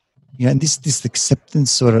 and this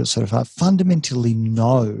acceptance sort of fundamentally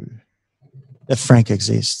know that Frank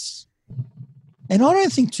exists. And I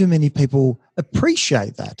don't think too many people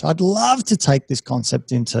appreciate that. I'd love to take this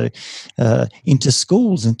concept into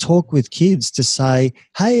schools and talk with kids to say,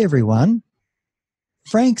 hey, everyone,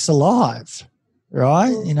 Frank's alive,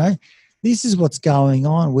 right? This is what's going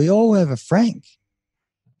on. We all have a Frank.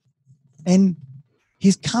 And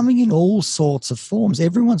he's coming in all sorts of forms.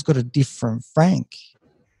 Everyone's got a different Frank.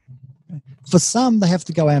 For some, they have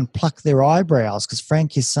to go out and pluck their eyebrows because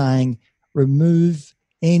Frank is saying, remove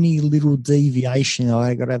any little deviation.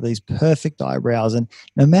 I got to have these perfect eyebrows. And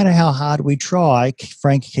no matter how hard we try,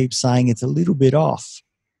 Frank keeps saying it's a little bit off.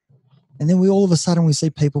 And then all of a sudden we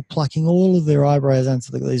see people plucking all of their eyebrows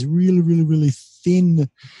onto these really, really, really thin,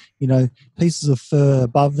 pieces of fur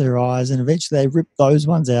above their eyes. And eventually they rip those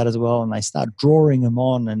ones out as well and they start drawing them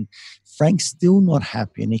on. And Frank's still not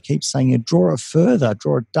happy. And he keeps saying, draw it further,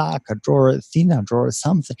 draw it darker, draw it thinner, draw it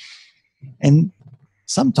something. And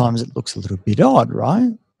sometimes it looks a little bit odd,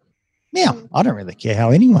 right? Now, I don't really care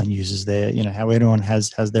how anyone uses how anyone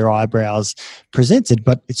has their eyebrows presented,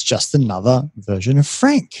 but it's just another version of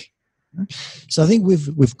Frank. So I think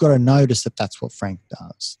we've got to notice that that's what Frank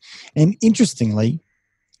does. And interestingly,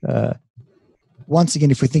 once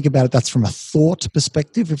again, if we think about it, that's from a thought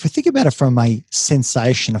perspective. If we think about it from a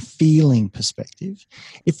sensation, a feeling perspective,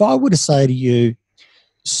 if I were to say to you,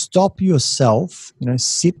 stop yourself,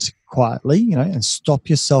 sit quietly, and stop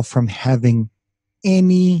yourself from having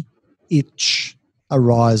any itch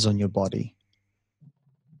arise on your body.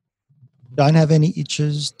 Don't have any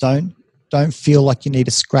itches. Don't feel like you need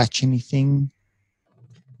to scratch anything.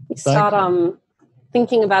 You start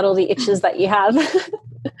thinking about all the itches that you have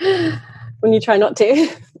when you try not to.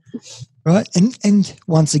 Right. And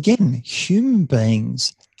once again, human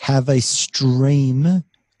beings have a stream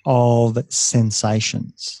of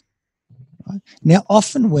sensations. Right? Now,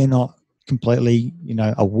 often we're not completely,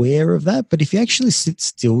 aware of that, but if you actually sit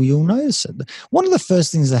still, you'll notice it. One of the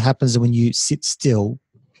first things that happens when you sit still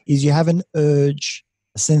is you have an urge,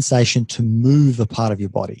 a sensation to move a part of your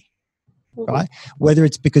body, right? Whether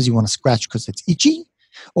it's because you want to scratch because it's itchy,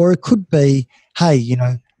 or it could be, hey,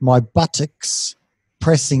 my buttocks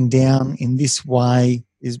pressing down in this way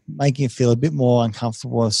is making it feel a bit more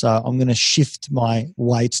uncomfortable, so I'm going to shift my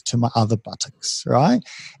weight to my other buttocks, right?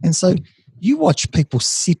 And so you watch people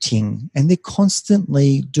sitting and they're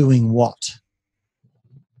constantly doing what?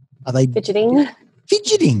 Are they fidgeting?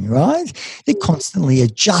 Fidgeting, right? They're constantly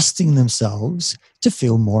adjusting themselves to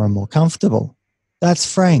feel more and more comfortable.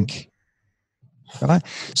 That's Frank, right?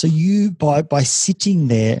 So you, by sitting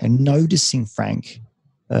there and noticing Frank,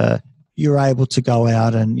 you're able to go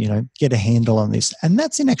out and, get a handle on this. And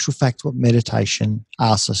that's in actual fact what meditation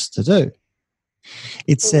asks us to do.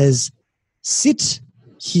 It says, sit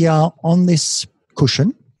here on this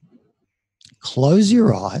cushion, close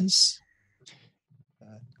your eyes,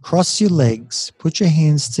 cross your legs, put your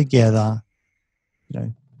hands together,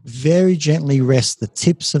 very gently rest the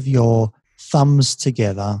tips of your thumbs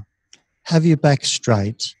together, have your back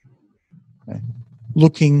straight,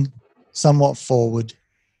 looking somewhat forward,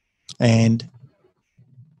 and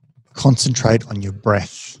concentrate on your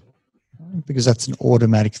breath, because that's an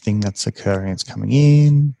automatic thing that's occurring. It's coming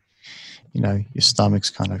in, your stomach's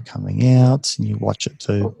kind of coming out, and you watch it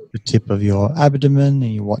to the tip of your abdomen,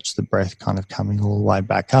 and you watch the breath kind of coming all the way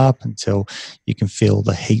back up until you can feel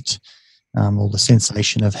the heat, or the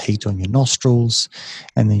sensation of heat on your nostrils,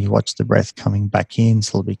 and then you watch the breath coming back in,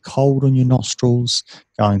 so it'll be cold on your nostrils,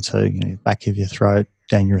 going to back of your throat,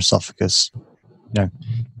 down your esophagus,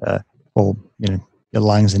 or your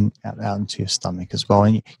lungs and out into your stomach as well.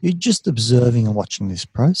 And you're just observing and watching this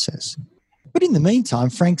process. But in the meantime,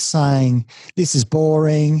 Frank's saying, this is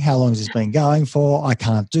boring. How long has this been going for? I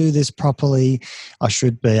can't do this properly. I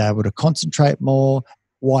should be able to concentrate more.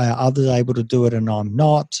 Why are others able to do it and I'm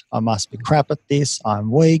not? I must be crap at this.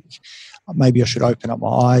 I'm weak. Maybe I should open up my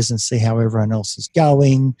eyes and see how everyone else is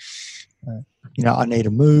going. I need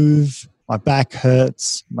to move. My back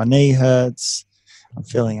hurts. My knee hurts. I'm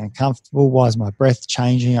feeling uncomfortable. Why is my breath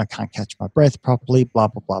changing? I can't catch my breath properly. Blah,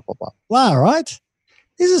 blah, blah, blah, blah, blah, right?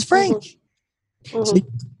 This is Frank. See,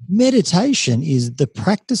 meditation is the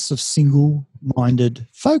practice of single-minded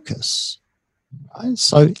focus. Right?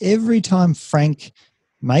 So every time Frank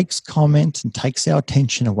makes comment and takes our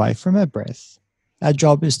attention away from our breath, our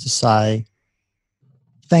job is to say,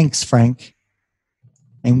 thanks, Frank,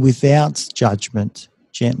 and without judgment,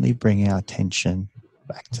 gently bring our attention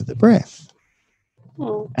back to the breath.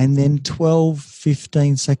 And then 12,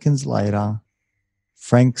 15 seconds later,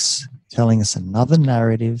 Frank's telling us another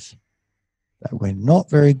narrative that we're not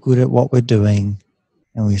very good at what we're doing.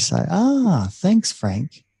 And we say, thanks,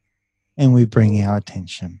 Frank. And we bring our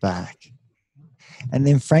attention back. And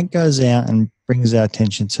then Frank goes out and brings our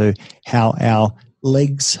attention to how our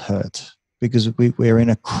legs hurt, because we're in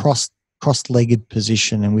a cross-legged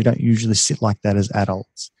position and we don't usually sit like that as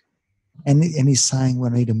adults. And he's saying, I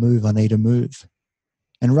need to move.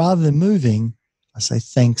 And rather than moving, I say,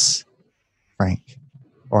 thanks, Frank.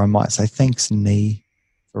 Or I might say, thanks, knee,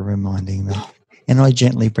 for reminding me. And I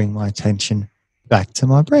gently bring my attention back to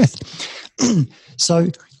my breath. So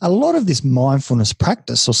a lot of this mindfulness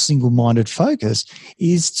practice or single-minded focus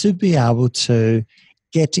is to be able to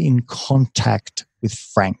get in contact with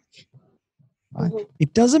Frank. Right? Mm-hmm.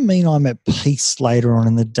 It doesn't mean I'm at peace later on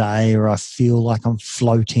in the day or I feel like I'm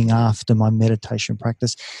floating after my meditation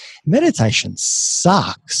practice. Meditation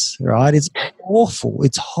sucks, right? It's awful.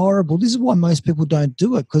 It's horrible. This is why most people don't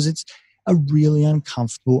do it, because it's a really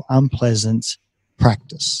uncomfortable, unpleasant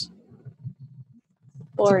practice.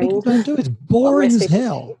 Boring. So people don't do it. It's boring as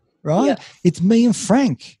hell, right? Yeah. It's me and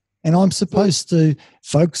Frank, and I'm supposed to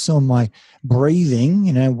focus on my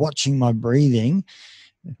breathing, watching my breathing,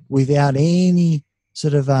 without any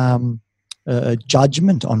sort of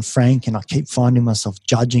judgment on Frank, and I keep finding myself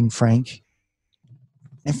judging Frank.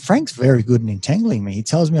 And Frank's very good in entangling me. He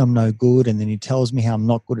tells me I'm no good, and then he tells me how I'm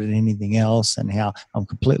not good at anything else and how I'm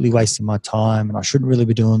completely wasting my time and I shouldn't really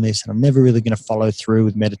be doing this and I'm never really going to follow through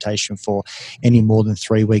with meditation for any more than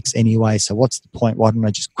 3 weeks anyway, so what's the point? Why don't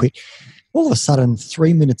I just quit? All of a sudden,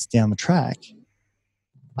 3 minutes down the track,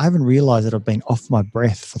 I haven't realized that I've been off my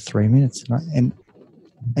breath for 3 minutes.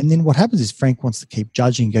 And then what happens is Frank wants to keep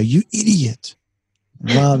judging and go, "You idiot."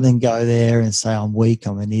 And rather than go there and say, "I'm weak,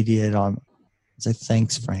 I'm an idiot," I say,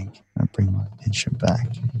 "Thanks, Frank." I bring my attention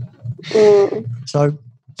back. So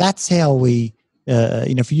that's how we,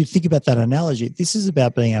 if you think about that analogy, this is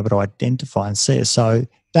about being able to identify and see it. So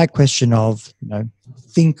that question of,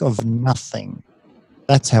 think of nothing,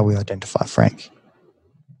 that's how we identify Frank.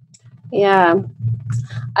 Yeah.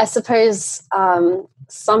 I suppose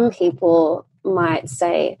some people might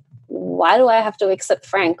say, why do I have to accept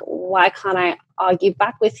Frank? Why can't I argue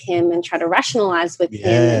back with him and try to rationalize with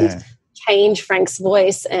him and change Frank's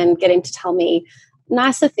voice and get him to tell me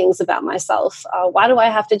nicer things about myself? Why do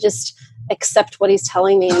I have to just accept what he's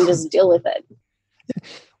telling me and just deal with it?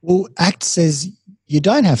 Well, ACT says you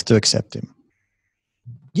don't have to accept him.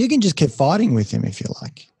 You can just keep fighting with him if you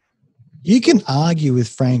like. You can argue with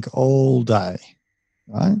Frank all day,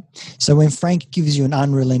 right? So when Frank gives you an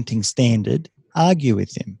unrelenting standard, argue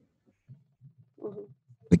with him.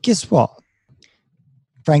 But guess what?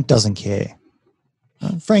 Frank doesn't care.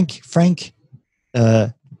 An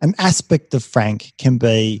aspect of Frank can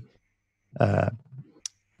be,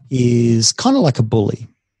 is kind of like a bully.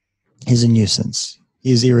 He's a nuisance.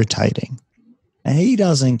 He's irritating. And he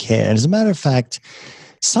doesn't care. And as a matter of fact,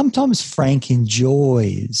 sometimes Frank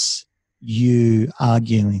enjoys you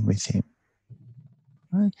arguing with him.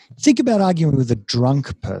 Right? Think about arguing with a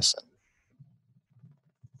drunk person.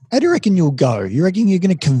 How do you reckon you'll go? You reckon you're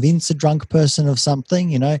going to convince a drunk person of something?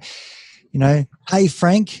 Hey,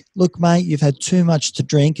 Frank, look, mate, you've had too much to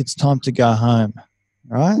drink. It's time to go home.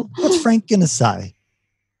 Right? What's Frank going to say?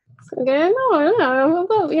 No,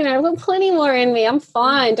 I've got plenty more in me. I'm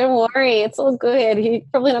fine. Don't worry. It's all good. You're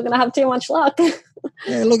probably not going to have too much luck.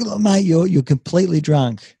 Yeah, look, mate, you're completely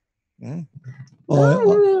drunk. Yeah.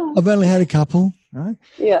 I've only had a couple. Right?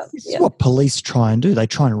 Yeah. This is what police try and do. They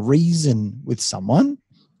try and reason with someone.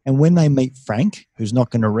 And when they meet Frank, who's not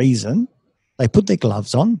going to reason, they put their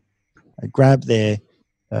gloves on, they grab their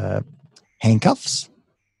handcuffs,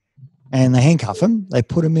 and they handcuff him. They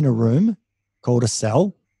put him in a room called a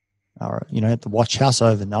cell, or, at the watch house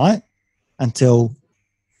overnight until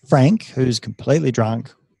Frank, who's completely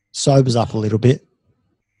drunk, sobers up a little bit.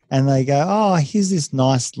 And they go, "Oh, here's this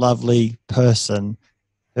nice, lovely person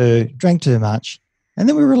who drank too much." And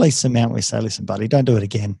then we release him out and we say, "Listen, buddy, don't do it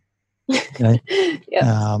again." And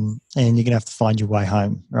you're going to have to find your way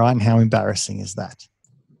home, right? And how embarrassing is that?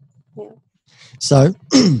 Yeah. So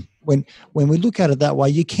when we look at it that way,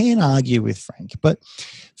 you can argue with Frank, but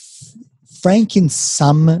Frank in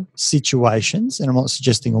some situations, and I'm not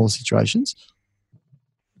suggesting all situations,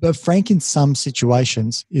 but Frank in some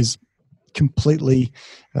situations is completely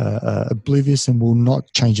oblivious and will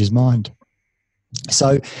not change his mind.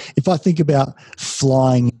 So if I think about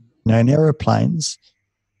flying in aeroplanes,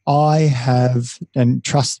 I have, and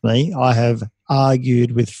trust me, I have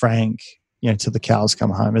argued with Frank, till the cows come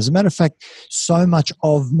home. As a matter of fact, so much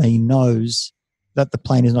of me knows that the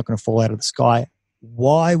plane is not going to fall out of the sky.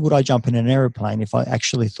 Why would I jump in an aeroplane if I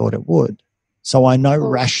actually thought it would? So I know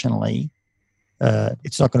rationally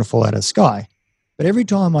it's not going to fall out of the sky. But every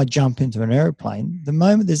time I jump into an aeroplane, the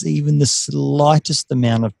moment there's even the slightest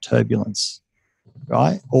amount of turbulence,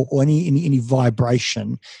 right, or any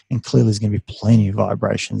vibration, and clearly there's going to be plenty of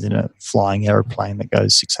vibrations in a flying aeroplane that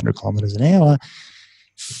goes 600 kilometers an hour,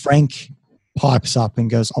 Frank pipes up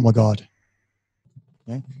and goes, "Oh my God."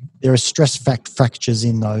 Okay? There are stress fractures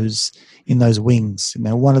in those wings.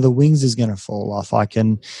 Now, one of the wings is going to fall off. I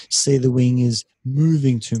can see the wing is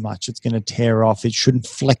moving too much. It's going to tear off. It shouldn't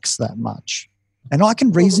flex that much. And I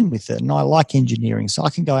can reason with it, and I like engineering, so I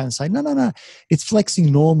can go out and say, no, it's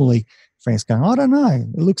flexing normally. Frank's going, I don't know,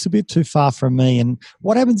 it looks a bit too far from me. And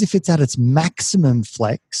what happens if it's at its maximum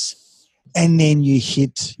flex and then you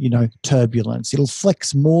hit, turbulence? It'll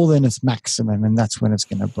flex more than its maximum, and that's when it's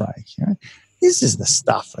going to break. This is the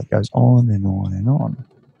stuff that goes on and on and on.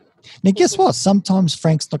 Now, guess what? Sometimes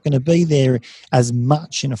Frank's not going to be there as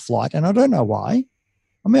much in a flight, and I don't know why.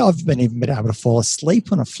 I mean, I've even been able to fall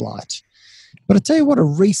asleep on a flight. But I tell you what, a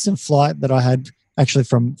recent flight that I had actually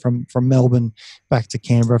from Melbourne back to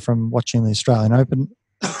Canberra from watching the Australian Open,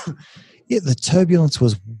 the turbulence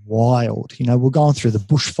was wild. We're going through the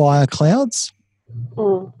bushfire clouds.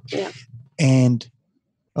 Yeah. And,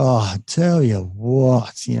 I tell you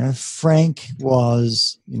what, Frank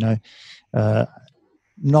was, not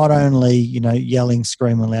only, yelling,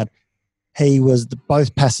 screaming loud, he was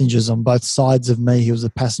both passengers on both sides of me. He was the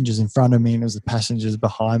passengers in front of me, and it was the passengers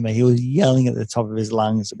behind me. He was yelling at the top of his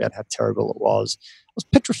lungs about how terrible it was. I was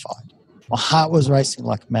petrified. My heart was racing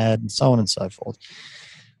like mad, and so on and so forth.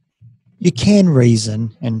 You can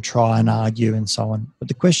reason and try and argue and so on, but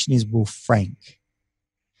the question is, will Frank?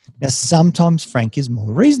 Now, sometimes Frank is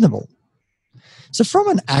more reasonable. So from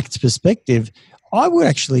an ACT perspective, I would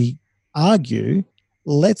actually argue,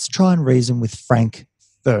 let's try and reason with Frank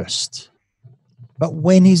first. But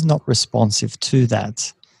when he's not responsive to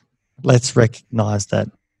that, let's recognize that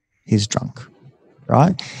he's drunk,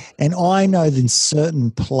 right? And I know that in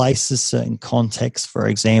certain places, certain contexts, for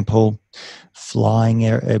example, flying,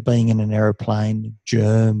 being in an aeroplane,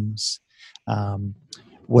 germs,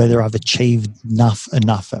 whether I've achieved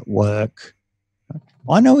enough at work.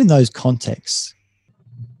 I know in those contexts,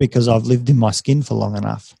 because I've lived in my skin for long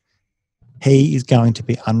enough, he is going to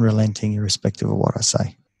be unrelenting irrespective of what I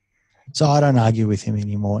say. So I don't argue with him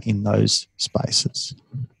anymore in those spaces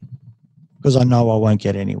because I know I won't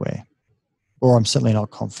get anywhere, or I'm certainly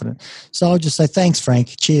not confident. So I'll just say, thanks,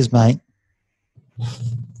 Frank. Cheers, mate.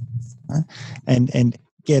 And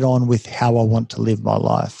get on with how I want to live my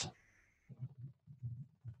life.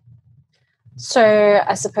 So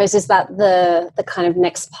I suppose, is that the kind of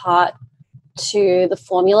next part to the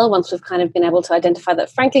formula? Once we've kind of been able to identify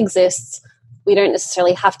that Frank exists, we don't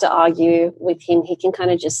necessarily have to argue with him. He can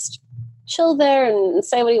kind of just chill there and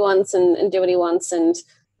say what he wants and do what he wants, and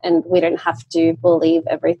we don't have to believe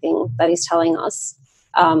everything that he's telling us.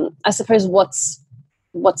 I suppose what's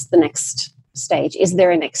the next stage? Is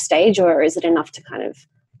there a next stage, or is it enough to kind of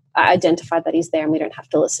identify that he's there and we don't have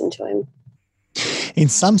to listen to him? In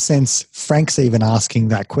some sense, Frank's even asking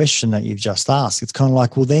that question that you've just asked. It's kind of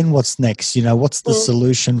like, well, then what's next? What's the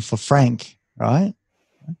solution for Frank, right?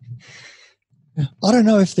 I don't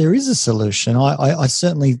know if there is a solution. I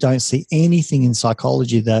certainly don't see anything in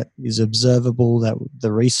psychology that is observable, that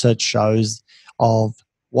the research shows of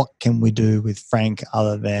what can we do with Frank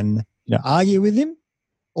other than argue with him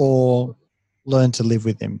or learn to live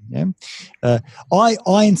with him. Yeah? I,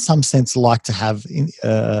 in some sense, like to have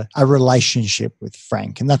a relationship with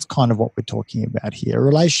Frank, and that's kind of what we're talking about here, a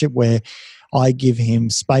relationship where I give him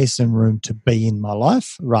space and room to be in my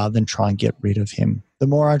life rather than try and get rid of him. The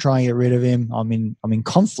more I try and get rid of him, I'm in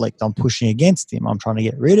conflict. I'm pushing against him. I'm trying to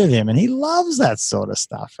get rid of him. And he loves that sort of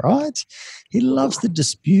stuff, right? He loves to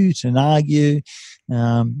dispute and argue.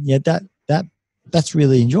 That's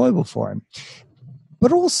really enjoyable for him.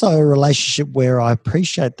 But also a relationship where I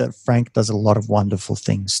appreciate that Frank does a lot of wonderful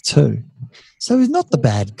things too. So he's not the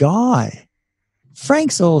bad guy.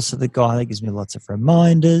 Frank's also the guy that gives me lots of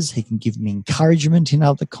reminders. He can give me encouragement in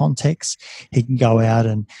other contexts. He can go out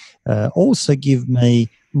and also give me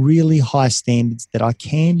really high standards that I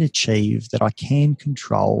can achieve, that I can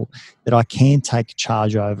control, that I can take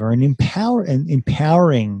charge over, and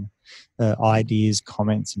empowering ideas,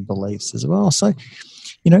 comments, and beliefs as well. So,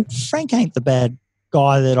 Frank ain't the bad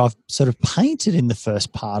guy that I've sort of painted in the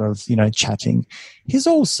first part of, chatting. He's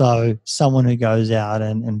also someone who goes out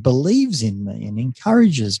and believes in me and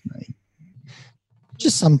encourages me.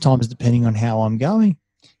 Just sometimes, depending on how I'm going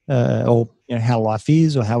or how life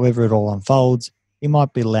is or however it all unfolds, he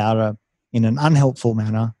might be louder in an unhelpful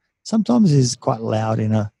manner. Sometimes he's quite loud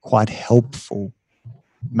in a quite helpful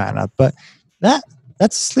manner. But that's a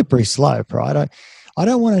slippery slope, right? I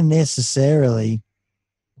don't want to necessarily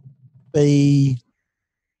be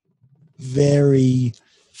very,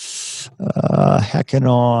 how can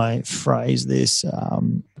I phrase this,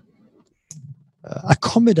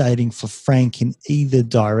 accommodating for Frank in either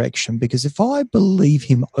direction, because if I believe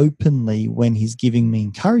him openly when he's giving me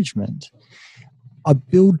encouragement, I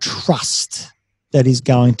build trust that he's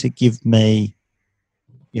going to give me,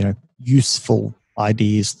 useful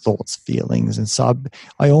ideas, thoughts, feelings. And so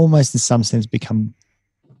I almost in some sense become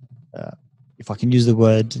if I can use the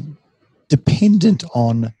word, dependent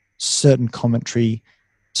on certain commentary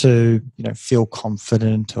to, feel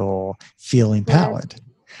confident or feel empowered,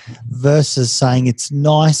 versus saying it's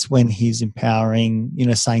nice when he's empowering,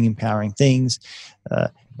 saying empowering things,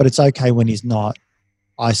 but it's okay when he's not.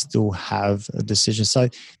 I still have a decision. So, a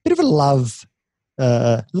bit of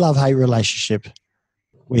a love-hate relationship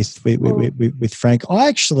with Frank. I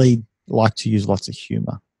actually like to use lots of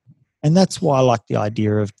humor, and that's why I like the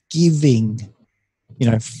idea of giving,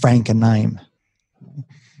 Frank a name,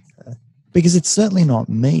 because it's certainly not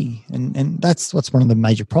me, and that's what's one of the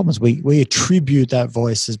major problems. We attribute that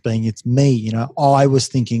voice as being it's me. I was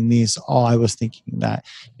thinking this, I was thinking that.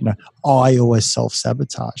 I always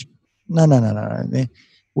self-sabotage. No.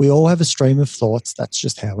 We all have a stream of thoughts. That's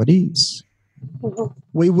just how it is. Mm-hmm.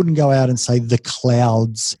 We wouldn't go out and say the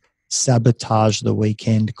clouds sabotage the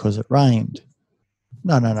weekend because it rained.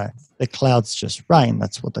 No. The clouds just rain.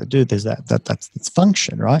 That's what they do. There's that's its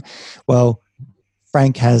function, right? Well,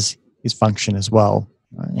 Frank has his function as well,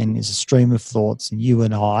 right? And there's a stream of thoughts, and you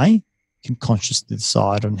and I can consciously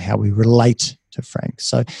decide on how we relate to Frank.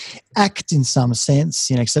 So ACT in some sense,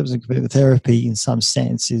 acceptance and commitment therapy in some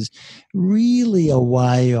sense is really a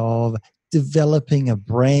way of developing a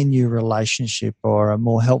brand new relationship, or a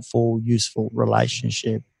more helpful, useful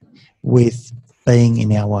relationship with being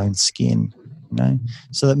in our own skin,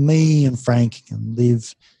 so that me and Frank can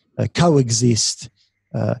live, coexist,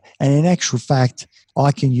 and in actual fact,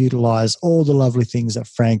 I can utilize all the lovely things that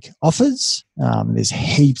Frank offers. There's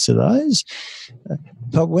heaps of those.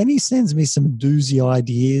 But when he sends me some doozy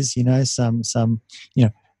ideas, some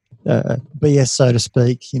BS, so to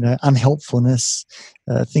speak, unhelpfulness,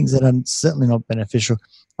 things that are certainly not beneficial,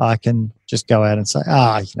 I can just go out and say,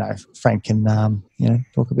 Frank can,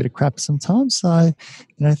 talk a bit of crap sometimes. So,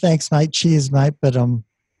 thanks, mate. Cheers, mate. But I'm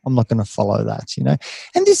not going to follow that,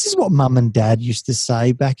 And this is what mum and dad used to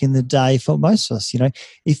say back in the day for most of us,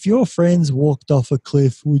 if your friends walked off a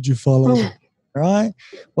cliff, would you follow them? Right?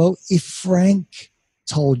 Well, if Frank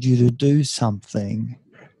told you to do something,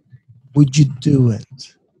 would you do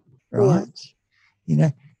it? Right?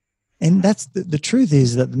 And that's the truth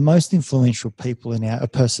is that the most influential people a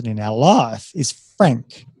person in our life is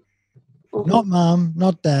Frank. Mm-hmm. Not mum,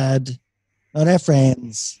 not dad, not our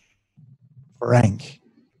friends, Frank.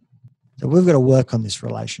 So we've got to work on this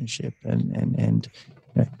relationship, and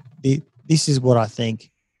this is what I think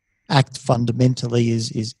ACT fundamentally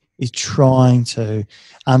is trying to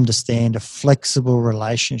understand a flexible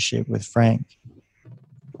relationship with Frank.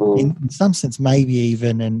 In some sense, maybe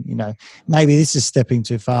even, and maybe this is stepping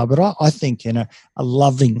too far, but I think in a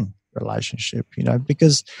loving relationship,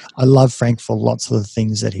 because I love Frank for lots of the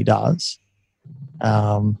things that he does.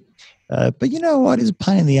 But you know what? It's a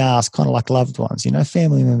pain in the ass, kind of like loved ones.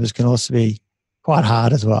 Family members can also be quite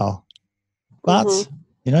hard as well. But,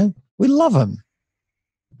 we love them.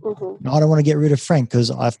 Mm-hmm. I don't want to get rid of Frank because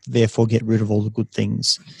I have to therefore get rid of all the good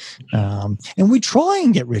things. And we try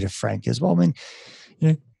and get rid of Frank as well. I mean,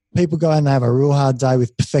 people go and they have a real hard day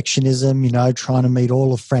with perfectionism, trying to meet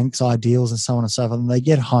all of Frank's ideals and so on and so forth. And they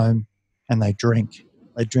get home and they drink.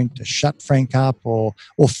 They drink to shut Frank up, or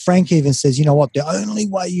Frank even says, you know what, the only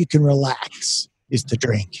way you can relax is to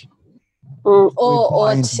drink. Or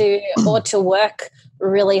to work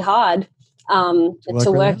really hard,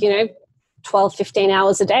 to work 12, 15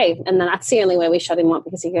 hours a day. And then that's the only way we shut him up,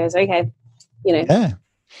 because he goes, okay, Yeah.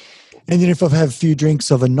 And then if I've had a few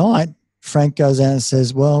drinks of a night, Frank goes out and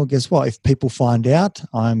says, well, guess what? If people find out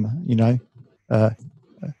I'm,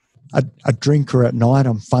 a drinker at night,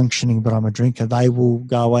 I'm functioning, but I'm a drinker, they will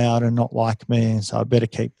go out and not like me. And so I better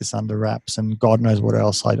keep this under wraps. And God knows what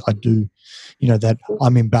else I do, that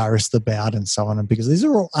I'm embarrassed about, and so on. And because these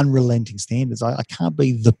are all unrelenting standards. I can't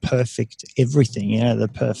be the perfect everything, the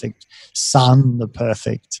perfect son, the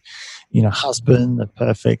perfect, husband, the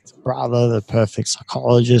perfect brother, the perfect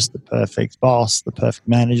psychologist, the perfect boss, the perfect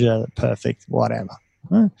manager, the perfect whatever.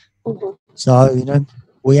 Mm-hmm. So,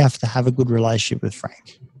 we have to have a good relationship with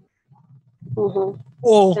Frank. Mm-hmm.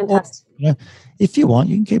 Or if you want,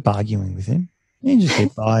 you can keep arguing with him. You can just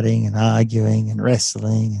keep fighting and arguing and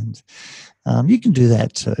wrestling, and you can do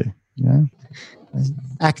that too.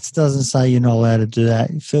 ACT doesn't say you're not allowed to do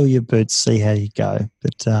that. You fill your boots, see how you go.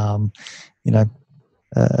 But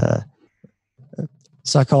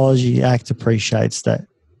psychology, ACT appreciates that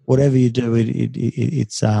whatever you do,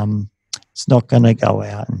 it's not going to go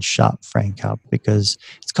out and shut Frank up, because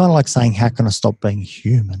it's kind of like saying, how can I stop being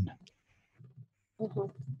human? Mm-hmm.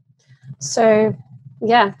 So,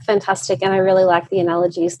 yeah, fantastic. And I really like the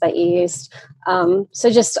analogies that you used. So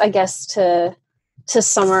just, I guess, to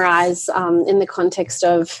summarize, in the context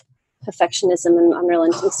of perfectionism and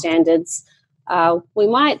unrelenting standards, we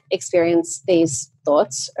might experience these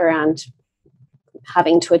thoughts around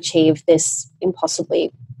having to achieve this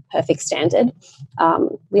impossibly perfect standard.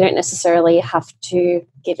 We don't necessarily have to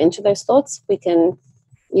give into those thoughts. We can,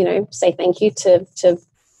 say thank you to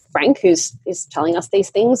Frank, who's telling us these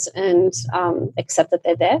things, and accept that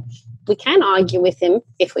they're there. We can argue with him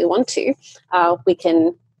if we want to. We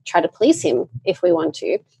can try to please him if we want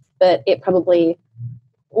to, but it probably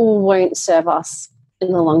won't serve us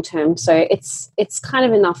in the long term. So it's kind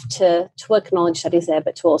of enough to acknowledge that he's there,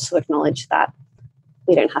 but to also acknowledge that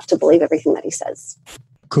we don't have to believe everything that he says.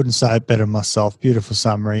 Couldn't say it better myself. Beautiful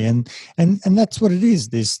summary. And that's what it is.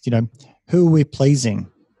 This, who are we pleasing?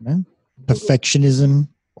 Perfectionism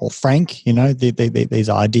or Frank, these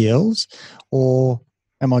ideals, or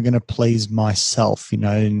am I going to please myself,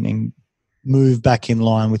 and move back in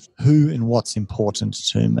line with who and what's important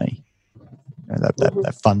to me?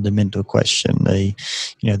 That fundamental question, the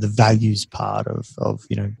values part of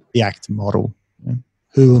the ACT model,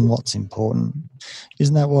 who and what's important.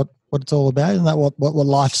 Isn't that what it's all about? Isn't that what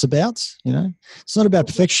life's about? It's not about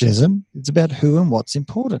perfectionism. It's about who and what's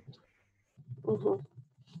important. Mm-hmm.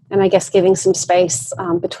 And I guess giving some space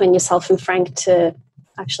between yourself and Frank to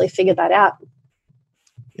actually figure that out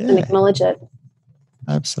and acknowledge it.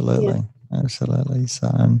 Absolutely. So,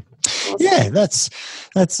 awesome. That's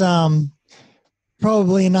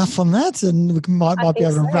probably enough on that, and we might be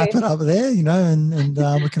able to wrap it up there, and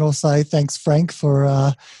we can all say thanks, Frank, for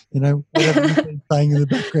whatever you've been saying in the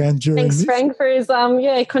background during Thanks, this. Frank, for his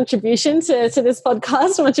contribution to this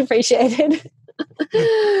podcast. Much appreciated.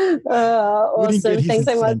 Awesome. Thanks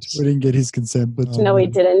so much. We didn't get his consent, but no, we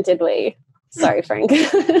didn't, did we? Sorry, Frank.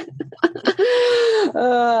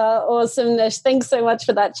 Awesome, Nesh. Thanks so much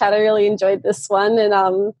for that chat. I really enjoyed this one, and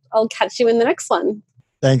I'll catch you in the next one.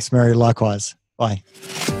 Thanks, Mary. Likewise. Bye.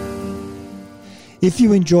 If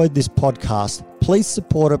you enjoyed this podcast, please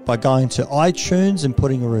support it by going to iTunes and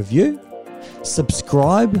putting a review,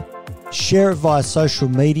 subscribe, share it via social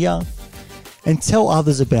media, and tell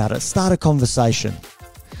others about it. Start a conversation.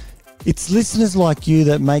 It's listeners like you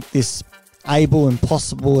that make this able and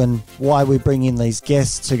possible, and why we bring in these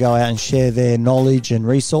guests to go out and share their knowledge and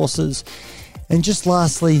resources. And just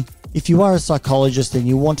lastly, if you are a psychologist and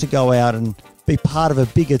you want to go out and be part of a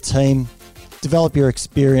bigger team, develop your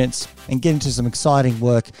experience and get into some exciting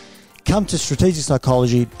work, come to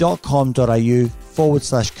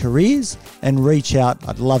strategicpsychology.com.au/careers and reach out.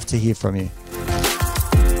 I'd love to hear from you.